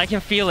nerves. I can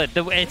feel it.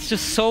 It's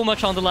just so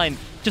much on the line.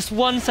 Just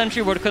one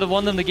Sentry Ward could have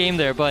won them the game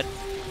there, but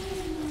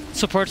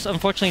support's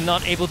unfortunately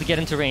not able to get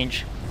into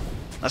range.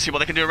 Let's see what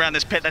they can do around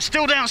this pit. They're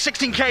still down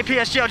 16k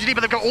PSG.LGD,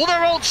 but they've got all their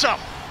ults up.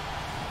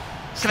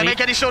 Can they make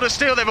any sort of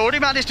steal? They've already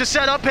managed to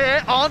set up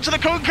here onto the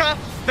Kunkka.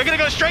 They're going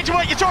to go straight to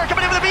it. Yatoro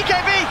coming in with the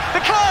BKB.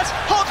 The curse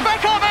holds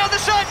back Arme on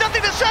the side.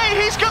 Nothing to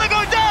say. He's going to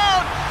go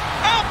down.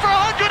 Out for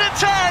 110.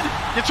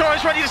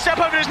 Yatoro's ready to step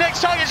over to his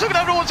next target. He's looking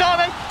over towards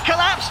Arme.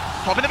 Collapse.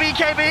 Popping the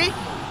BKB.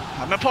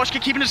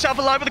 Miposhka keeping himself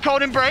alive with a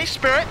cold embrace.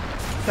 Spirit,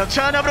 they'll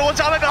turn over towards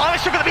Armin, but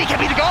Armin's still got the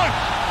BKB to go.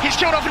 He's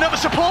killed off another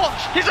support.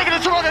 He's looking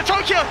at Toronto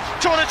Tokyo.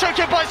 Toronto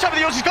Tokyo by some of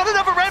the yours. He's got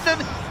another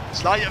Remnant.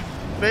 Slight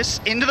miss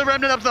into the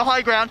Remnant up to the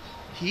high ground.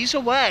 He's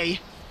away.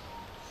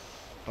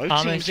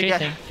 Both teams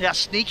again. Yeah,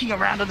 sneaking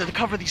around under the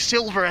cover of these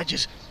silver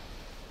edges.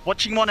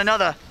 Watching one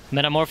another.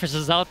 Metamorphosis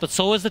is out, but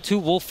so is the two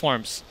wolf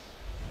forms.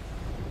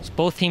 So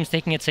both teams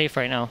taking it safe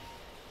right now.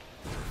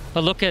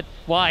 But look at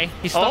why.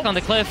 He's stuck on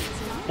the cliff.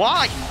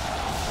 Why?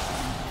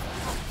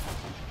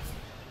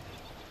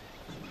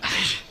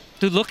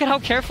 Dude, look at how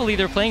carefully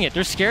they're playing it.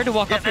 They're scared to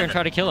walk up here and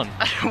try to kill him.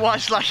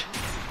 Watch, like...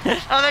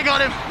 Oh, they got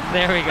him.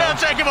 There we go. They'll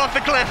take him off the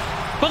cliff.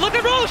 But look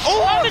at Roche!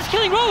 Oh, Armin's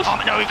killing Roche!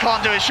 Oh, no, he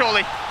can't do it,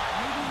 surely.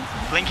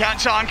 Blink out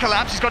time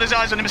collapse. He's got his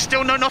eyes on him.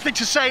 Still nothing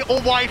to say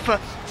or why for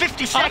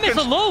 50 seconds. Armin's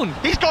alone.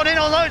 He's gone in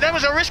alone. That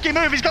was a risky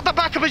move. He's got the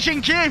back of a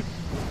Jin Q.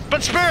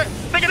 But Spirit,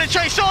 they're going to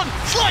chase on.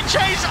 Slight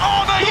chase.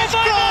 Armin is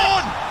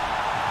gone.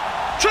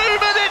 2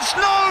 minutes,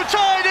 no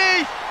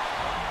Tiny.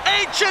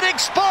 Ancient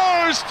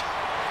exposed.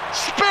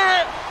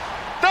 Spirit,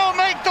 they'll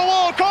make the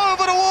walk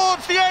over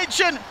towards the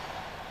Ancient.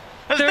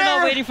 They're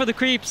not waiting for the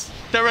creeps.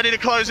 They're ready to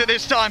close it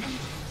this time.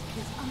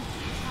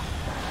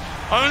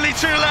 Only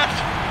 2 left.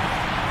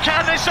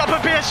 Can they stop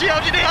a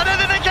PSG.LGD? I don't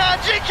think they can.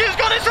 GQ's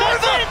got it. It's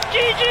over.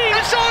 GG.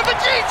 It's over.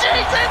 GG.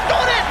 They've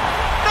got it.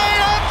 They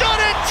have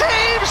done it.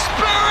 Team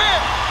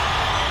Spirit.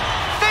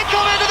 They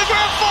come into the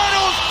grand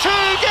finals. 2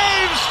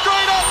 games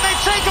straight up. They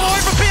take them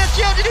away from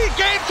PSG.LGD.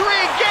 Game 3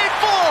 and Game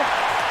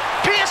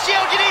 4.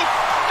 PSG.LGD,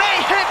 they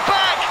hit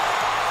back.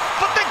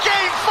 But the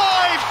Game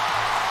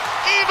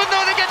 5, even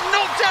though they get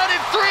knocked out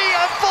in 3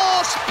 and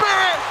 4,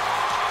 Spirit,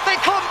 they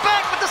come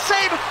back with the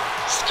same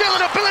skill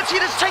and ability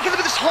that's taken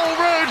them this whole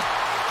road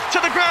to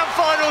the grand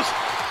finals.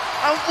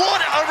 And what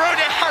a road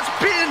it has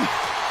been.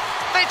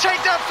 They take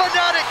down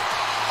Fnatic,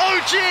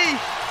 OG,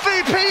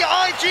 VP,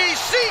 IG,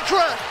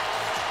 Secret,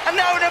 and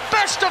now in a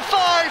best of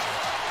 5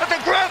 at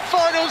the grand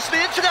finals,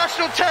 the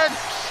International 10,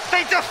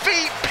 they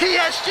defeat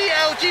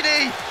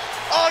PSG.LGD,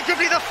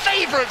 arguably the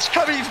favourites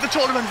coming into the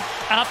tournament.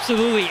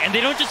 Absolutely, and they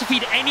don't just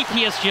defeat any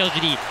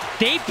PSG.LGD.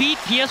 They beat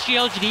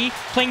PSG.LGD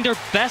playing their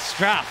best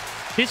draft.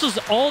 This was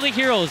all the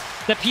heroes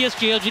that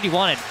PSG.LGD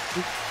wanted.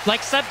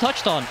 Like Seb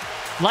touched on,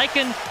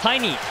 Lycan,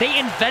 Tiny, they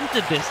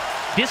invented this.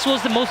 This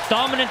was the most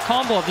dominant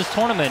combo of this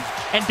tournament,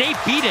 and they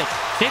beat it.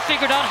 They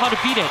figured out how to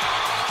beat it,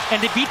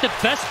 and they beat the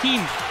best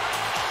team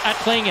at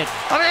playing it.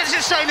 I mean, it's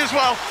insane as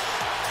well.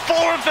 4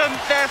 of them,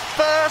 their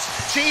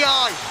first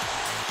TI.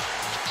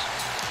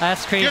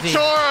 That's crazy.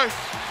 Yatoro,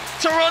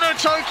 Toronto,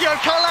 Tokyo,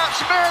 Collapse,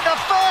 Spirit the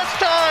first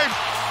time.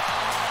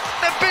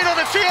 They've been on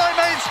the TI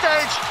main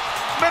stage.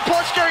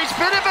 Miposhka, he's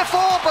been it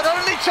before, but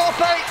only top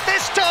 8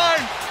 this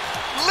time.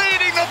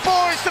 Leading the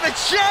boys to the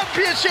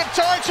championship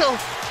title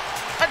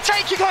and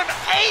taking home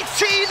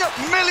 $18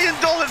 million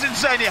in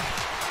Zania.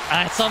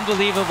 It's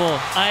unbelievable.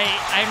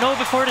 I know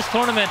before this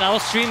tournament, I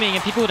was streaming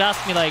and people would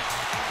ask me like,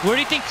 where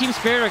do you think Team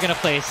Spirit are going to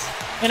place?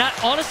 And I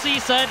honestly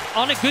said,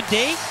 on a good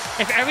day,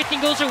 if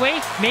everything goes their way,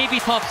 maybe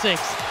top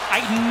 6.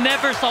 I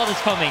never saw this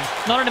coming.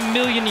 Not in a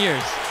million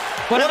years.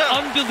 What an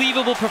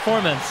unbelievable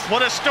performance.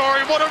 What a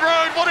story, what a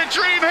road, what a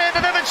dream here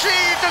that they've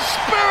achieved. The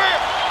Spirit,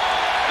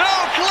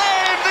 they'll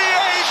claim the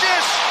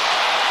Aegis.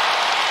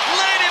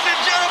 Ladies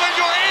and gentlemen,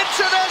 your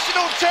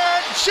International 10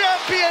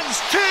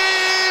 champions,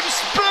 Team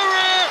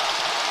Spirit.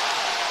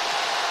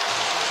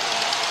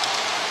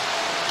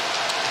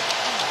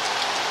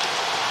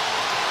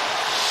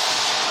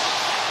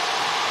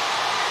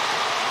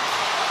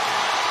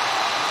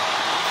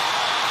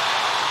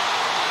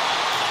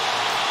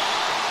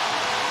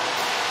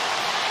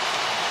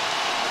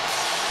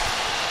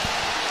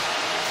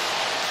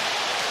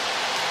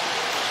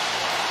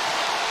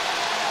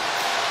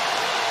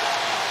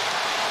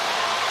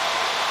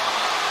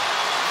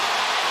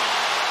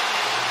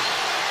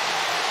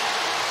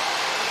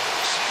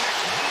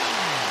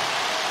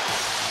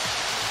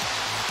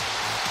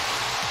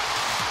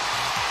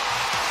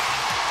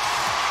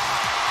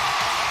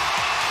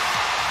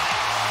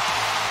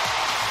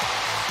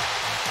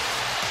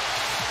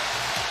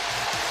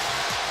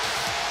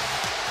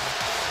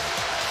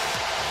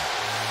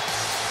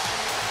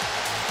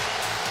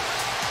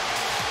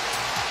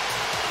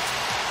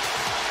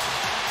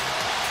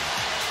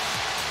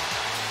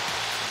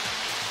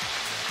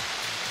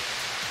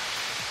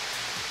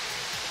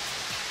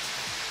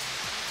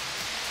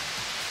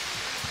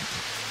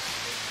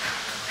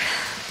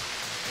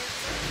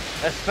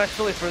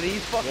 Especially for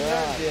these fucking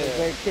guys. Yeah,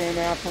 they came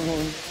out from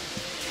him.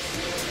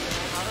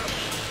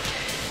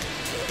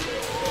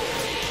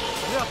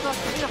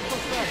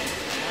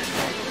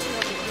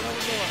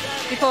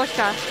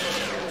 Miposhka.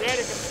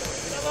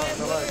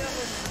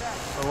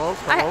 Hello?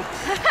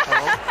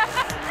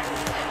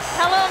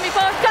 Hello,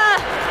 Miposhka.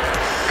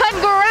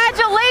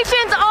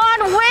 Congratulations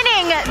on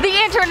winning the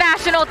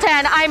International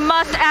 10. I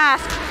must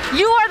ask,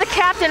 you are the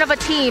captain of a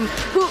team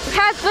who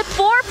has with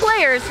 4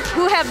 players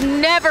who have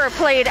never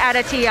played at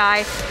a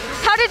TI.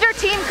 How did your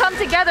team come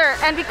together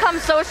and become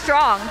so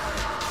strong?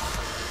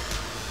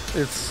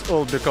 It's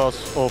all because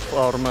of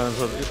our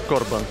manager,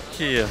 Korban.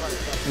 He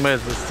made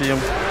this team.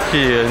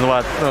 He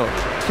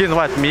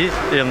invited me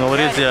in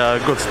already a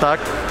good start.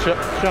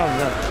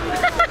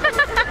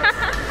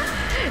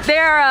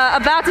 They're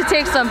about to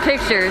take some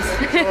pictures.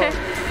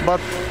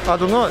 But I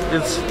don't know.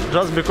 It's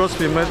just because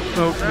we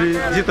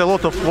did a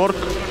lot of work,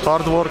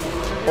 hard work.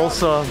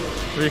 Also,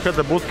 we had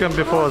a boot camp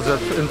before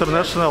that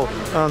international,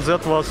 and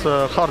that was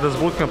the hardest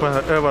boot camp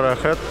I ever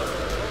had.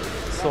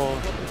 So.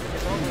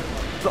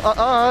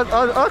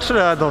 Actually,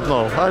 I don't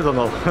know.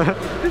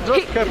 It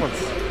just happens.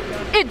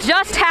 It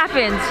just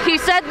happens. He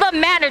said the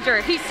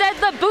manager. He said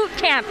the boot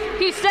camp.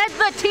 He said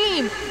the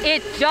team.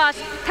 It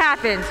just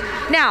happens.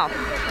 Now,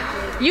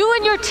 you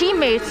and your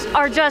teammates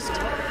are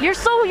you're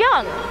so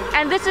young,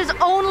 and this is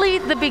only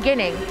the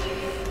beginning.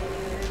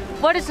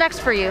 What is next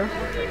for you?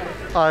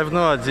 I have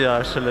no idea,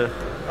 actually.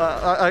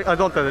 I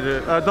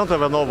don't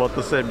even know what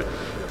to say.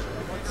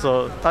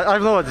 So I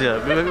have no idea.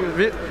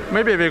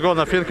 Maybe we're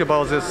gonna think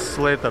about this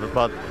later,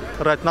 but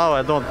right now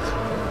I don't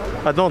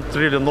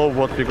really know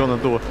what we're gonna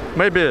do.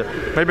 Maybe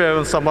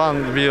when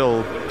someone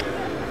will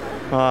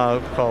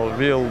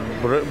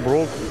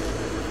broke.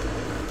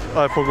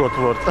 I forgot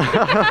word.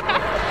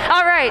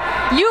 All right,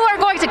 you are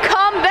going to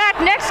come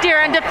back next year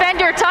and defend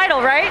your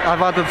title, right? I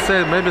wanted to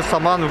say maybe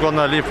someone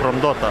gonna leave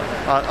from Dota.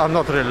 I'm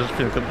not really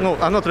thinking. No,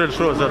 I'm not really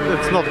sure that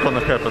it's not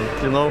gonna happen.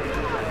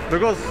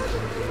 Because.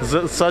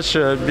 Such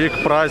a big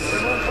prize,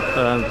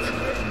 and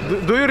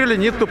do you really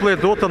need to play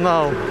Dota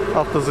now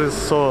after this?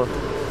 So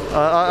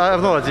I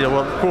have no idea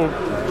who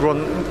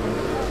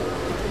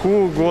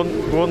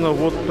gonna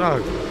what.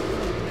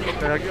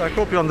 I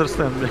hope you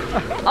understand me.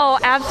 Oh,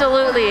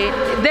 absolutely.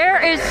 There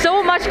is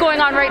so much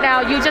going on right now.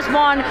 You just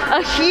won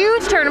a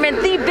huge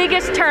tournament, the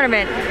biggest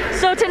tournament.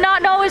 So to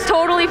not know is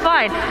totally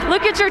fine.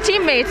 Look at your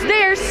teammates.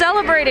 They are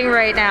celebrating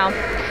right now.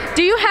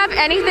 Do you have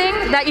anything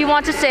that you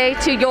want to say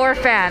to your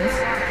fans?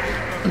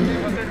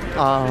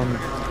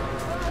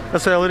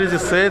 As I already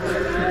said,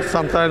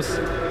 sometimes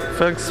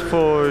thanks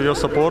for your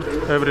support,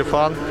 every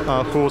fan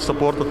who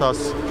supported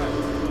us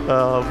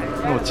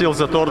till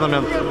the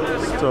tournament.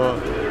 So,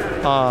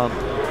 a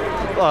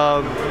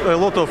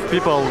lot of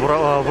people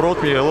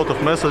wrote me a lot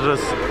of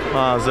messages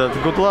that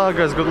good luck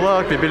guys, good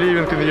luck, we believe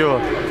in you.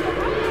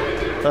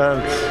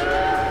 And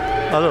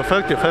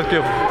thank you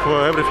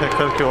for everything,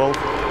 thank you all.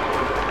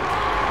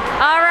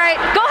 All right,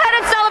 go ahead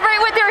and celebrate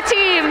with your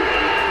team.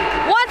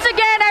 Once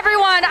again,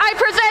 everyone, I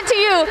present to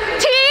you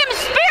Team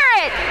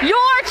Spirit,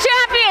 your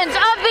champions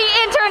of the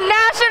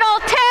International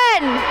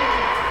 10.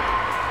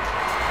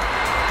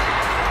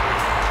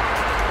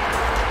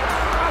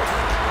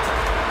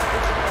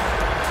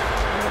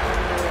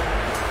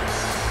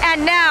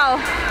 And now,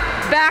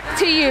 back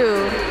to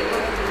you.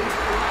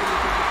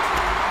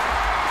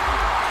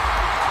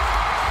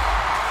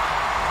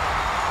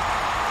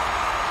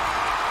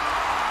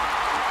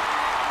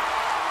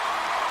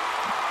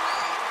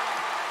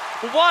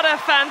 What a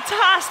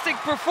fantastic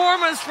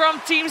performance from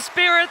Team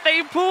Spirit.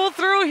 They pull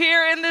through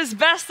here in this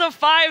best of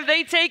 5.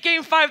 They take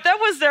game 5. That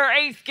was their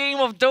 8th game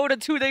of Dota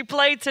 2 they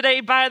played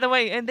today, by the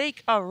way, and they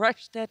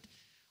crushed it.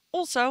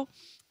 Also,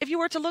 if you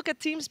were to look at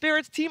Team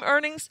Spirit's team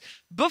earnings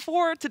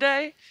before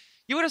today,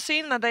 you would have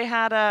seen that they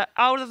had,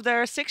 out of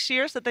their 6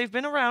 years that they've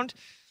been around,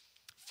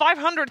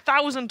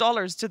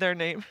 $500,000 to their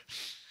name.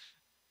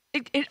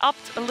 It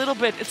upped a little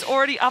bit. It's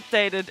already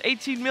updated.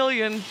 18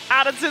 million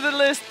added to the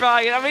list,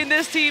 Brian. I mean,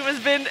 this team has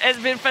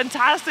been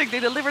fantastic.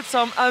 They delivered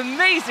some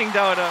amazing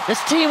Dota.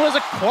 This team was a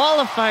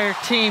qualifier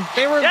team.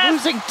 They were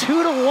losing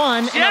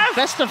 2-1 in a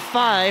best of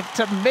 5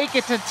 to make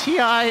it to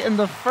TI in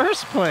the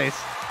first place.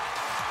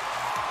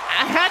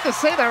 I had to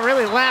say that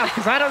really loud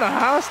because I don't know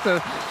how else to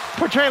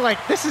portray, like,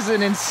 this is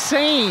an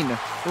insane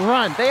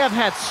run. They have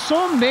had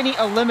so many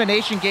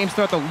elimination games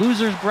throughout the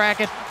losers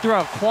bracket,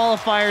 throughout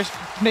qualifiers,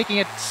 making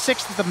it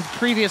 6th at the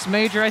previous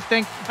major, I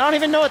think. I don't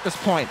even know at this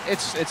point.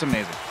 It's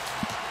amazing.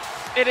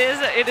 It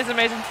is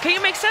amazing. Can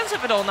you make sense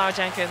of it all now,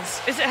 Jenkins?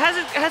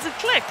 Has it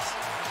clicked?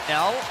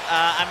 No,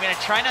 I'm going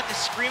to try not to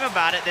scream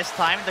about it this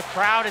time. The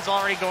crowd is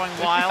already going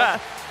wild.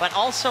 But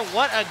also,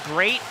 what a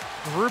great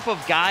group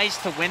of guys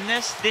to win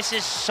this. This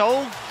is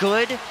so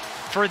good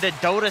for the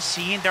Dota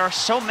scene. There are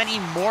so many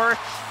more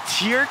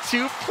Tier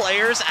 2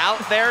 players out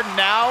there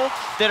now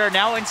that are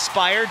now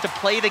inspired to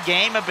play the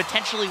game and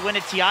potentially win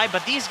a TI.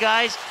 But these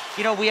guys,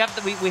 you know, we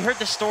heard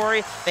the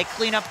story. They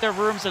clean up their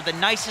rooms. They're the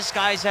nicest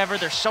guys ever.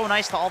 They're so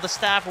nice to all the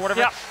staff or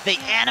whatever. Yep. They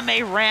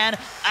anime ran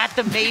at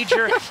the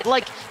major.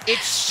 Like,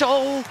 it's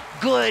so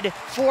good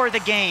for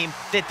the game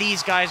that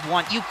these guys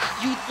won. You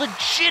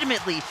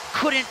legitimately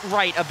couldn't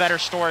write a better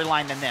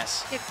storyline than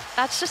this.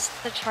 That's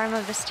just the charm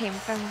of this team.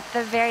 From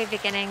the very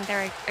beginning,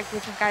 they're a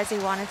group of guys we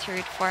wanted to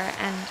root for.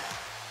 And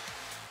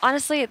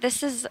honestly,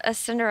 this is a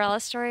Cinderella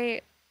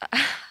story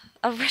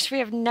of which we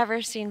have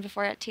never seen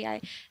before at TI.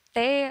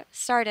 They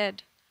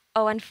started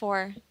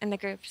 0-4 in the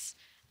groups,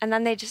 and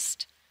then they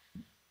just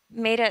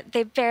made it.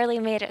 They barely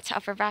made it to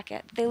upper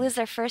bracket. They lose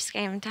their first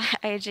game to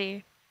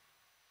IG,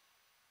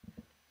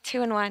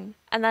 2-1,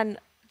 and then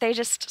they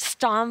just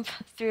stomp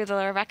through the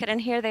lower bracket, and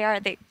here they are.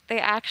 They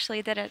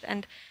actually did it,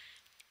 and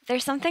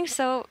there's something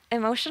so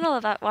emotional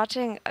about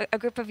watching a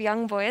group of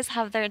young boys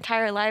have their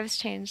entire lives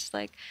changed.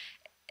 Like,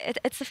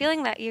 it's a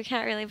feeling that you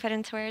can't really put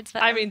into words.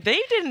 But I mean, they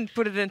didn't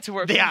put it into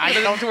words. Yeah, I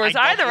don't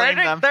either, right?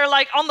 blame them. They're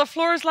like on the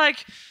floors,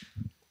 like,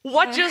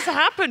 what just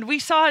happened? We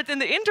saw it in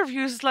the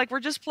interviews. It's like, we're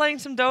just playing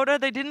some Dota.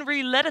 They didn't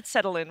really let it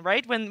settle in,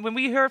 right? When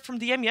we heard from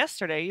DM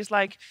yesterday, he's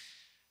like,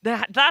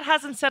 that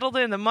hasn't settled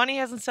in. The money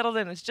hasn't settled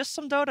in. It's just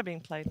some Dota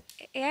being played.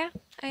 Yeah,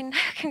 I mean,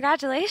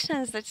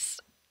 congratulations. It's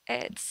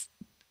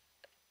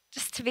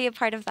just to be a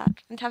part of that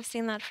and to have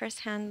seen that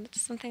firsthand.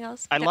 It's something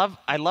else. I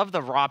love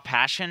the raw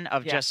passion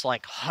of just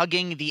like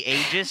hugging the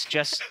Aegis,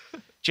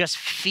 just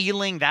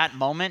feeling that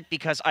moment,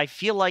 because I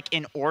feel like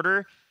in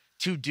order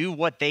to do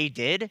what they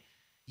did,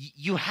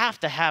 you have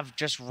to have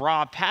just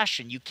raw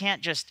passion. You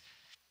can't just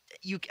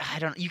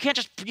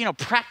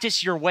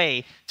practice your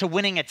way to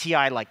winning a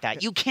TI like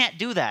that. You can't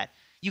do that.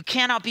 You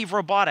cannot be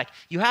robotic.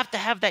 You have to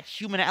have that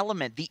human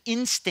element, the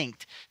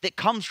instinct that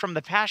comes from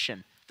the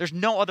passion. There's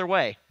no other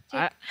way.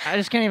 I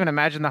just can't even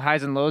imagine the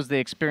highs and lows they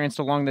experienced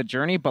along the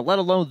journey, but let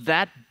alone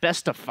that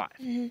best of 5.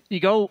 You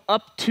go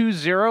up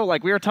 2-0,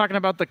 like we were talking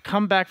about the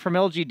comeback from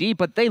LGD,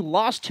 but they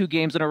lost 2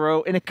 games in a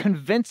row in a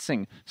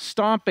convincing,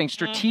 stomping,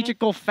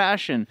 strategical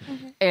fashion.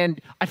 And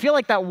I feel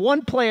like that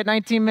one play at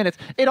 19 minutes,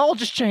 it all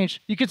just changed.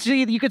 You could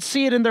see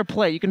it in their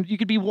play. You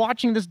could be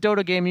watching this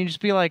Dota game and you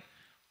just be like,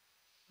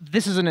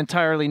 this is an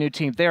entirely new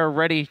team. They are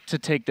ready to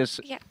take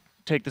this. Yeah.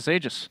 Take this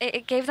Aegis.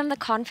 It gave them the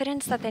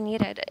confidence that they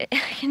needed. It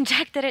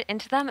injected it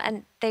into them,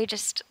 and they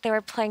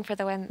were playing for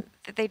the win.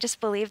 They just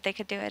believed they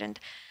could do it, and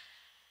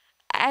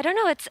I don't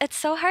know. It's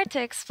so hard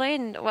to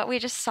explain what we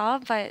just saw,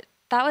 but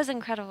that was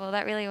incredible.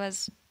 That really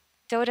was.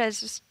 Dota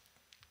is just.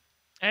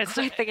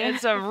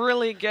 It's a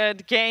really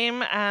good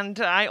game, and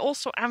I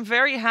also am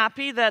very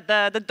happy that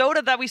the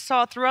Dota that we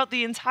saw throughout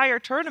the entire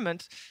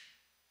tournament.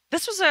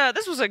 This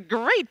was a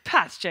great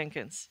patch,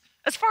 Jenkins.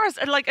 As far as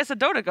like as a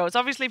Dota goes,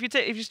 obviously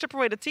if you strip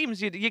away the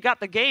teams, you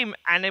got the game,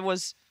 and it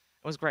was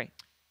great.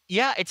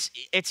 Yeah, it's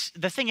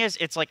the thing is,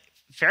 it's like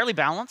fairly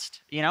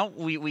balanced. You know,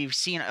 we've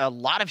seen a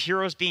lot of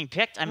heroes being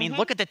picked. I mean,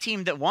 look at the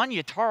team that won.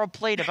 Yatoro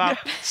played about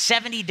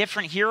 70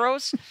 different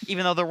heroes,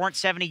 even though there weren't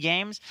 70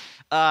 games.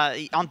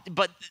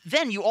 But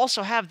then you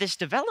also have this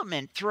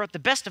development throughout the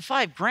best of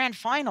 5 grand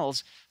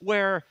finals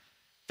where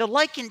the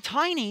Lycan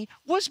Tiny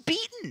was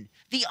beaten.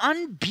 The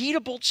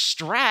unbeatable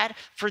strat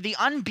for the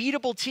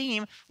unbeatable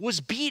team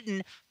was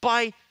beaten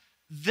by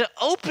the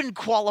open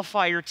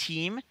qualifier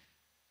team.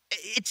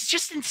 It's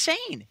just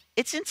insane.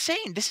 It's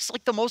insane. This is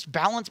like the most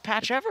balanced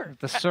patch ever.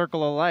 The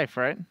circle of life,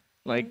 right?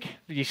 Like,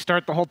 you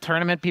start the whole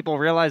tournament, people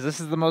realize this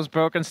is the most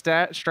broken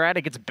strat.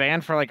 It gets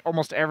banned for like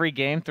almost every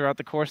game throughout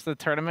the course of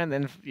the tournament,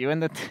 and you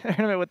end the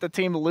tournament with the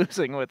team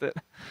losing with it.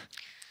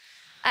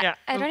 I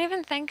don't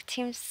even think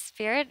Team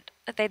Spirit,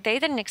 they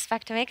didn't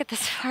expect to make it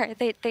this far.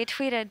 They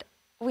tweeted,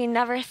 we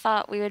never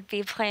thought we would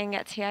be playing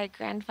at TI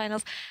Grand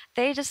Finals.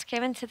 They just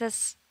came into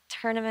this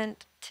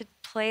tournament to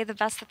play the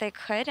best that they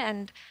could,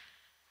 and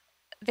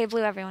they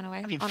blew everyone away.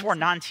 I mean, honestly. 4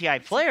 non-TI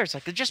players,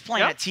 like they're just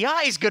playing at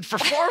TI is good for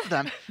 4 of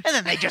them. And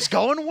then they just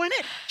go and win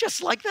it,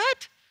 just like that.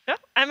 Yeah,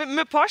 I mean,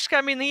 Miposhka,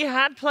 I mean, he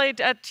had played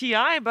at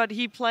TI, but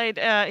he played,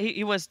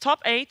 he was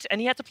top 8,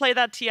 and he had to play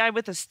that TI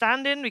with a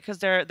stand-in because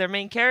their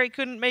main carry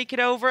couldn't make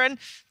it over. And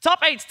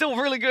top 8's still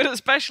really good,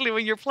 especially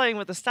when you're playing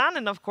with a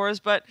stand-in, of course,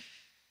 but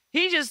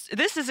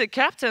this is a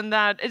captain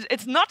that,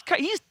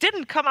 he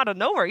didn't come out of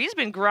nowhere. He's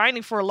been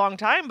grinding for a long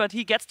time, but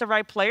he gets the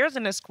right players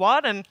in his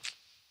squad, and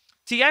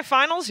TI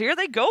finals, here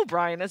they go,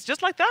 Brian. It's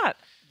just like that.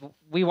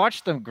 We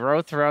watched them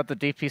grow throughout the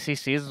DPC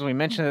seasons. We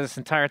mentioned it this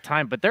entire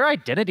time, but their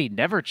identity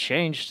never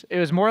changed. It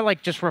was more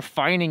like just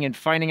refining and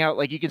finding out.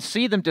 Like, you can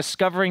see them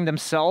discovering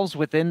themselves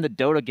within the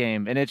Dota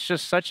game, and it's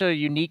just such a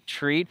unique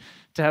treat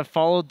to have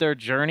followed their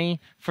journey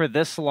for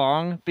this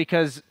long,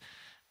 because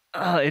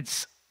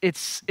it's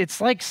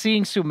like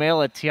seeing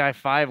Sumail at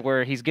TI5,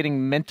 where he's getting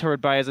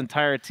mentored by his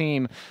entire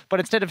team,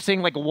 but instead of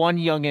seeing like one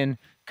youngin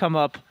come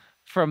up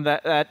from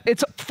that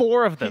it's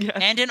 4 of them. Yes.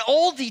 And an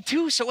oldie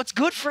too, so it's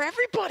good for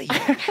everybody.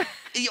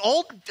 The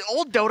old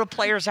Dota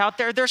players out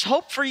there, there's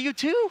hope for you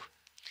too.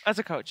 As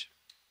a coach.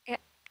 Yeah.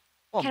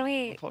 Well, Can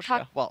we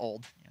talk? Well,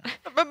 old.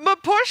 But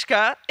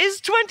Miposhka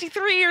is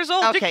 23 years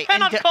old. Okay, you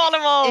cannot call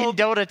him old.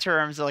 In Dota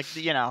terms, like,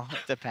 you know, it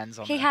depends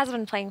on He that. has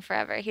been playing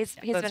forever. He's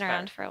been fair.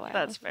 around for a while.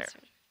 That's fair.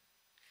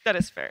 That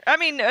is fair. I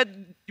mean,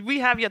 we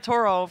have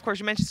Yatoro. Of course,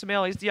 you mentioned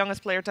Sumail. He's the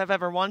youngest player to have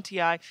ever won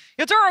TI.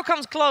 Yatoro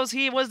comes close.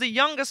 He was the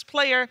youngest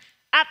player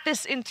at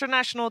this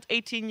international at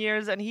 18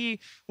 years, and he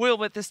will,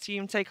 with this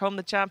team, take home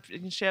the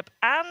championship,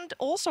 and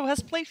also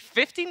has played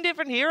 15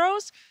 different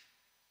heroes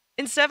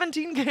in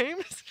 17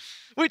 games,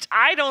 which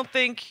I don't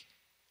think,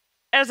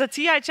 as a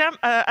TI champion,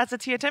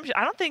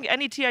 I don't think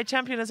any TI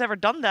champion has ever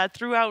done that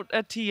throughout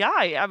a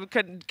TI.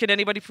 Can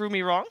anybody prove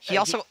me wrong? He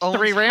also owns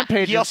 3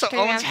 rampages. He also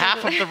owns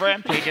half of the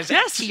rampages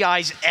Yes. at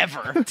TIs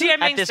ever. TI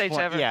main at this stage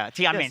point. ever. Yeah,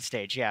 TI main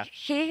stage, yeah.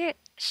 He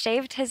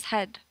shaved his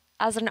head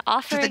as an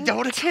offering to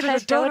the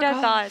Dota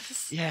Dota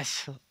gods.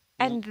 Yes.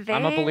 And they,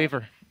 I'm a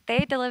believer.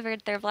 they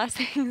delivered their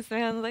blessings,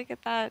 man. Look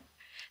at that.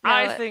 No,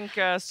 I think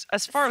as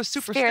far as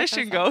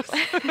superstition goes,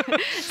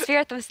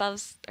 Spirit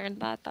themselves earned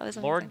that. That was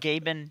amazing. Lord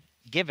Gaben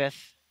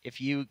giveth if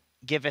you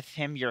giveth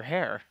him your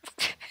hair.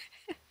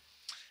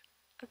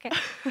 Okay.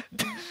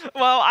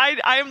 Well,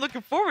 I am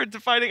looking forward to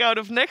finding out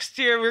if next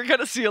year we're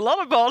going to see a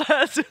lot of bald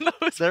heads in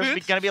those There's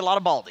boots. going to be a lot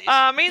of baldies.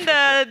 I mean,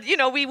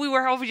 we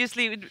were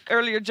obviously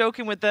earlier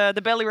joking with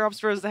the belly rubs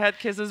versus the head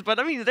kisses, but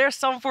I mean, there's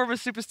some form of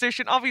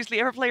superstition. Obviously,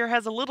 every player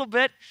has a little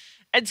bit.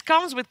 It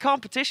comes with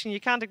competition. You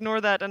can't ignore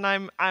that, and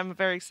I'm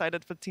very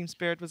excited that Team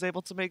Spirit was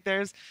able to make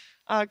theirs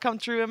come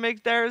true and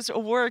make theirs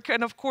work.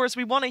 And of course,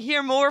 we want to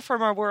hear more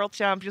from our world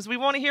champions. We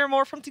want to hear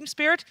more from Team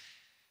Spirit.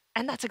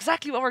 And that's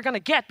exactly what we're going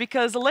to get,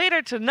 because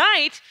later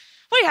tonight,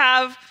 we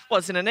have,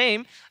 what's in a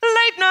name,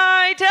 Late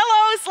Night.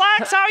 Hello,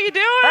 Slacks, how you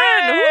doing?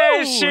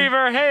 Hey,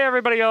 Sheever. Hey,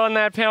 everybody on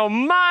that panel.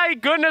 My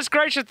goodness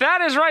gracious,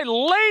 that is right.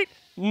 Late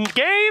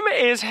game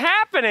is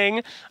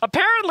happening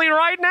apparently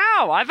right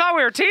now. I thought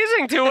we were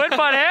teasing to it,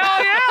 but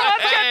hell yeah,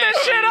 let's get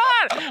this shit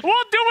on.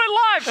 We'll do it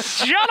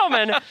live.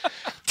 Gentlemen,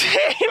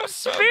 Team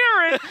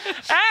Spirit,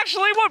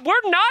 actually,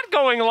 we're not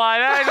going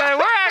live.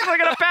 We're actually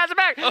going to pass it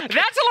back. That's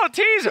a little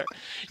teaser.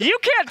 You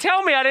can't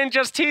tell me I didn't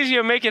just tease you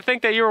and make you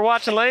think that you were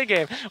watching late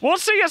game. We'll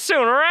see you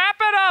soon. Wrap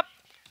it up.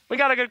 We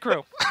got a good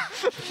crew.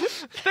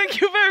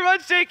 Thank you very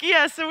much, Jake.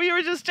 Yes, so we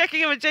were just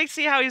checking in with Jake,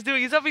 see how he's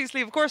doing. He's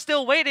obviously, of course,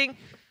 still waiting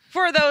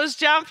for those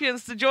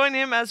champions to join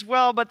him as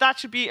well, but that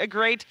should be a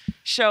great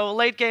show.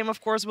 Late game, of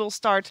course, will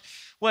start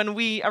when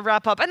we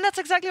wrap up. And that's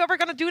exactly what we're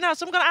going to do now.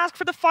 So I'm going to ask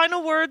for the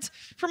final words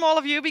from all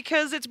of you,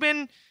 because it's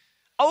been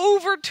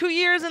over 2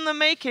 years in the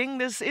making,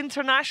 this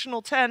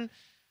International 10,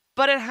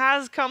 but it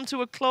has come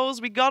to a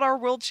close. We got our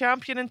world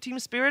champion in Team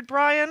Spirit.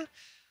 Brian,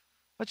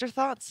 what's your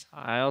thoughts?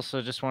 I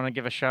also just want to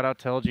give a shout out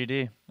to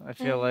LGD. I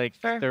feel like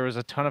there was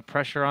a ton of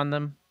pressure on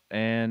them,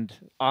 and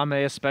Ame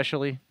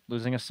especially,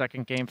 losing a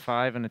second Game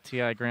 5 in the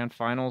TI Grand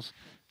Finals.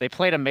 They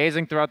played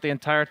amazing throughout the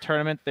entire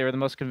tournament. They were the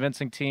most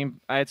convincing team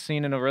I had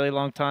seen in a really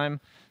long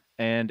time,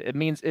 and it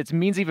means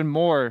even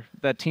more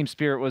that Team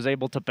Spirit was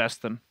able to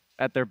best them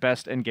at their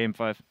best in Game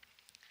 5.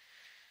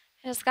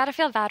 I just got to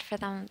feel bad for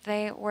them.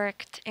 They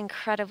worked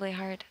incredibly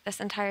hard this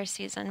entire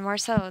season, more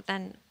so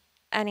than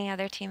any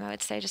other team, I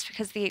would say, just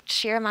because the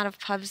sheer amount of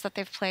pubs that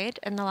they've played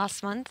in the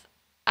last month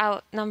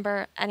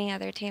outnumber any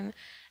other team.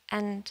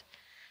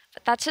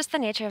 But that's just the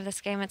nature of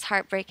this game. It's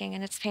heartbreaking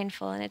and it's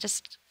painful, and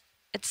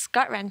it's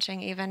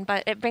gut-wrenching even,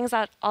 but it brings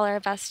out all our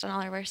best and all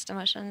our worst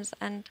emotions.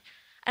 And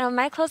I know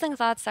my closing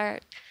thoughts are,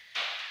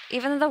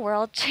 even though the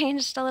world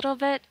changed a little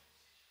bit,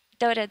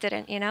 Dota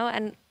didn't, you know?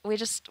 And we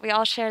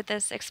all shared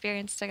this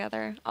experience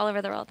together all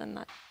over the world, and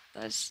it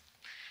was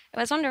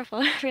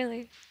wonderful,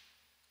 really.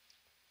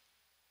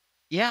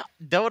 Yeah,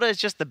 Dota is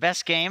just the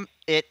best game.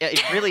 It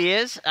really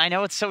is. I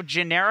know it's so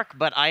generic,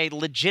 but I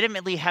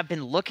legitimately have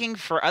been looking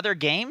for other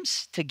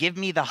games to give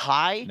me the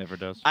high. Never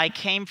does. I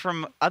came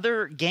from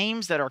other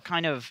games that are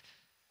kind of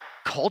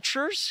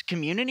cultures,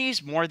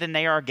 communities, more than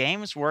they are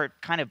games, where it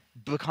kind of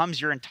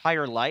becomes your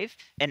entire life.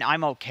 And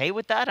I'm okay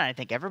with that, and I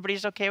think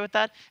everybody's okay with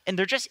that. And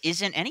there just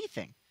isn't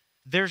anything.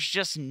 There's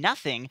just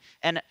nothing.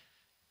 And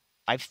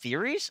I have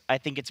theories. I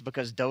think it's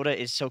because Dota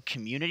is so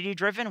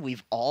community-driven.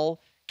 We've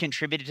all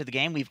contributed to the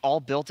game. We've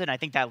all built it. And I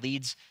think that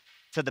leads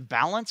to the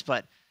balance.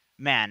 But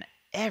man,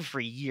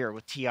 every year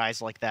with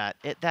TIs like that,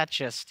 it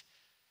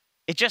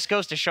just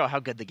goes to show how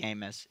good the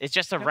game is. It's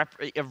just a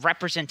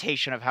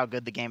representation of how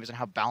good the game is and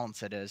how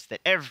balanced it is, that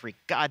every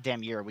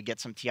goddamn year we get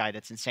some TI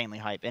that's insanely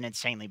hype and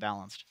insanely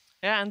balanced.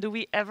 Yeah, and do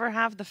we ever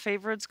have the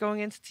favorites going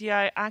into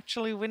TI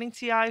actually winning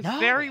TI? No,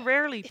 very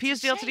rarely.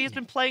 PSG.LGD has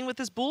been playing with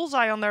this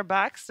bullseye on their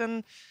backs,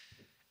 and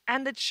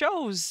it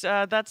shows.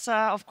 That's,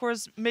 of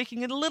course,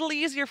 making it a little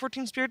easier for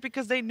Team Spirit,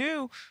 because they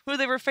knew who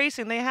they were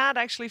facing. They had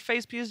actually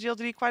faced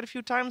PSG.LGD quite a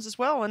few times as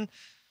well, and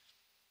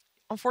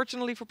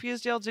unfortunately for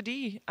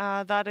PSG.LGD,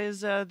 that is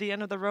the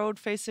end of the road,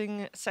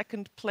 facing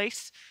second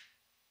place.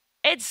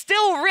 It's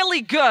still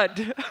really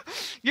good.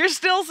 You're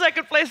still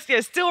second place.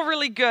 Yeah, still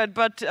really good,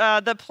 but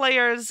the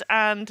players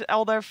and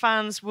all their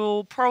fans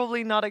will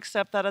probably not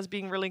accept that as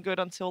being really good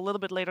until a little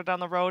bit later down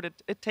the road.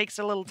 It takes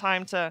a little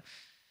time to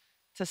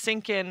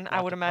sink in,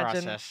 I would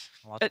imagine. A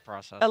lot to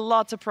process. A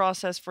lot to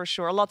process, for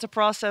sure. A lot to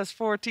process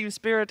for Team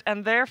Spirit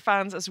and their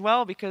fans as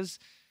well, because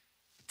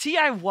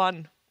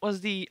TI1 was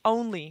the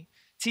only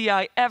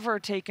TI ever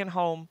taken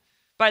home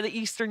by the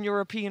Eastern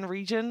European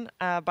region,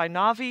 by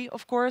Navi,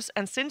 of course.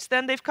 And since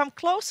then, they've come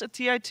close at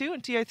TI2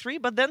 and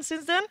TI3, but then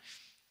since then,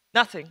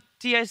 nothing.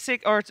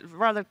 TI6, or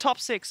rather top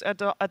 6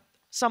 at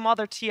some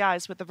other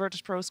TIs with the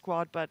Virtus Pro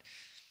squad. But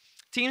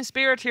Team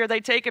Spirit here,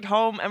 they take it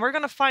home, and we're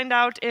going to find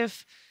out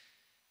if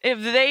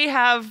they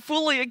have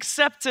fully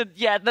accepted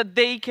yet that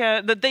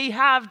they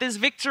have this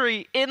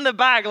victory in the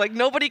bag. Like,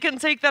 nobody can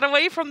take that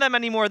away from them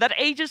anymore. That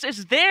Aegis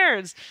is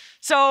theirs.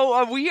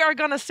 So we are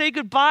going to say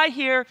goodbye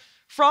here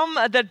from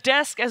the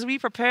desk as we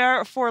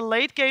prepare for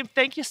late game.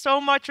 Thank you so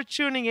much for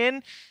tuning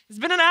in. It's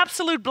been an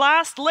absolute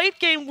blast. Late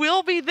game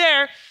will be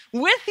there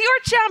with your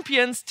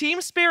champions,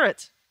 Team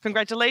Spirit.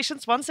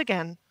 Congratulations once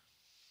again.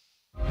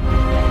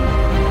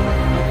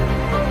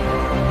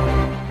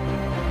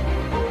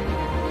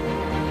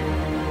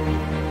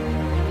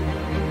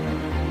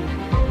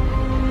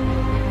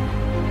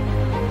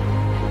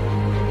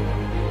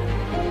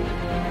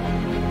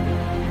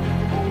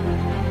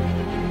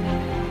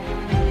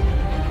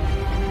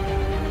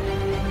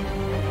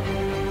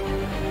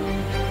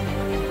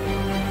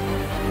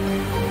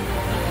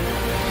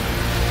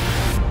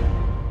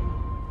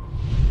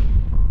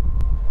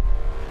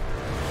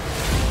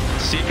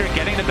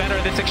 better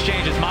this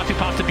exchange as Matu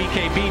pops to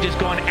BKB, just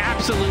going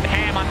absolute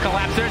ham on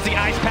collapse. There's the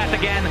ice path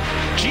again.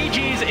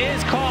 GG's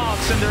is called.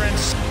 Cinderin.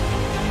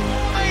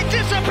 He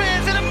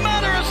disappears in a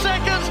matter of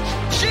seconds.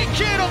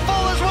 GQ to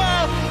fall as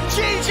well.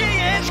 GG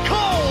is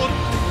called.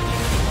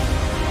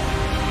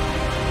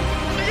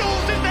 The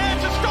Yules is there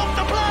to stop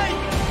the play.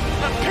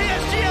 And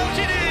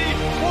PSG.LGD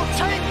will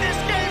take this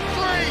game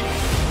 3.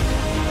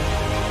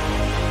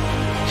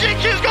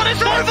 GQ's got it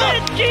over.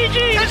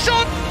 GG. It's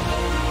on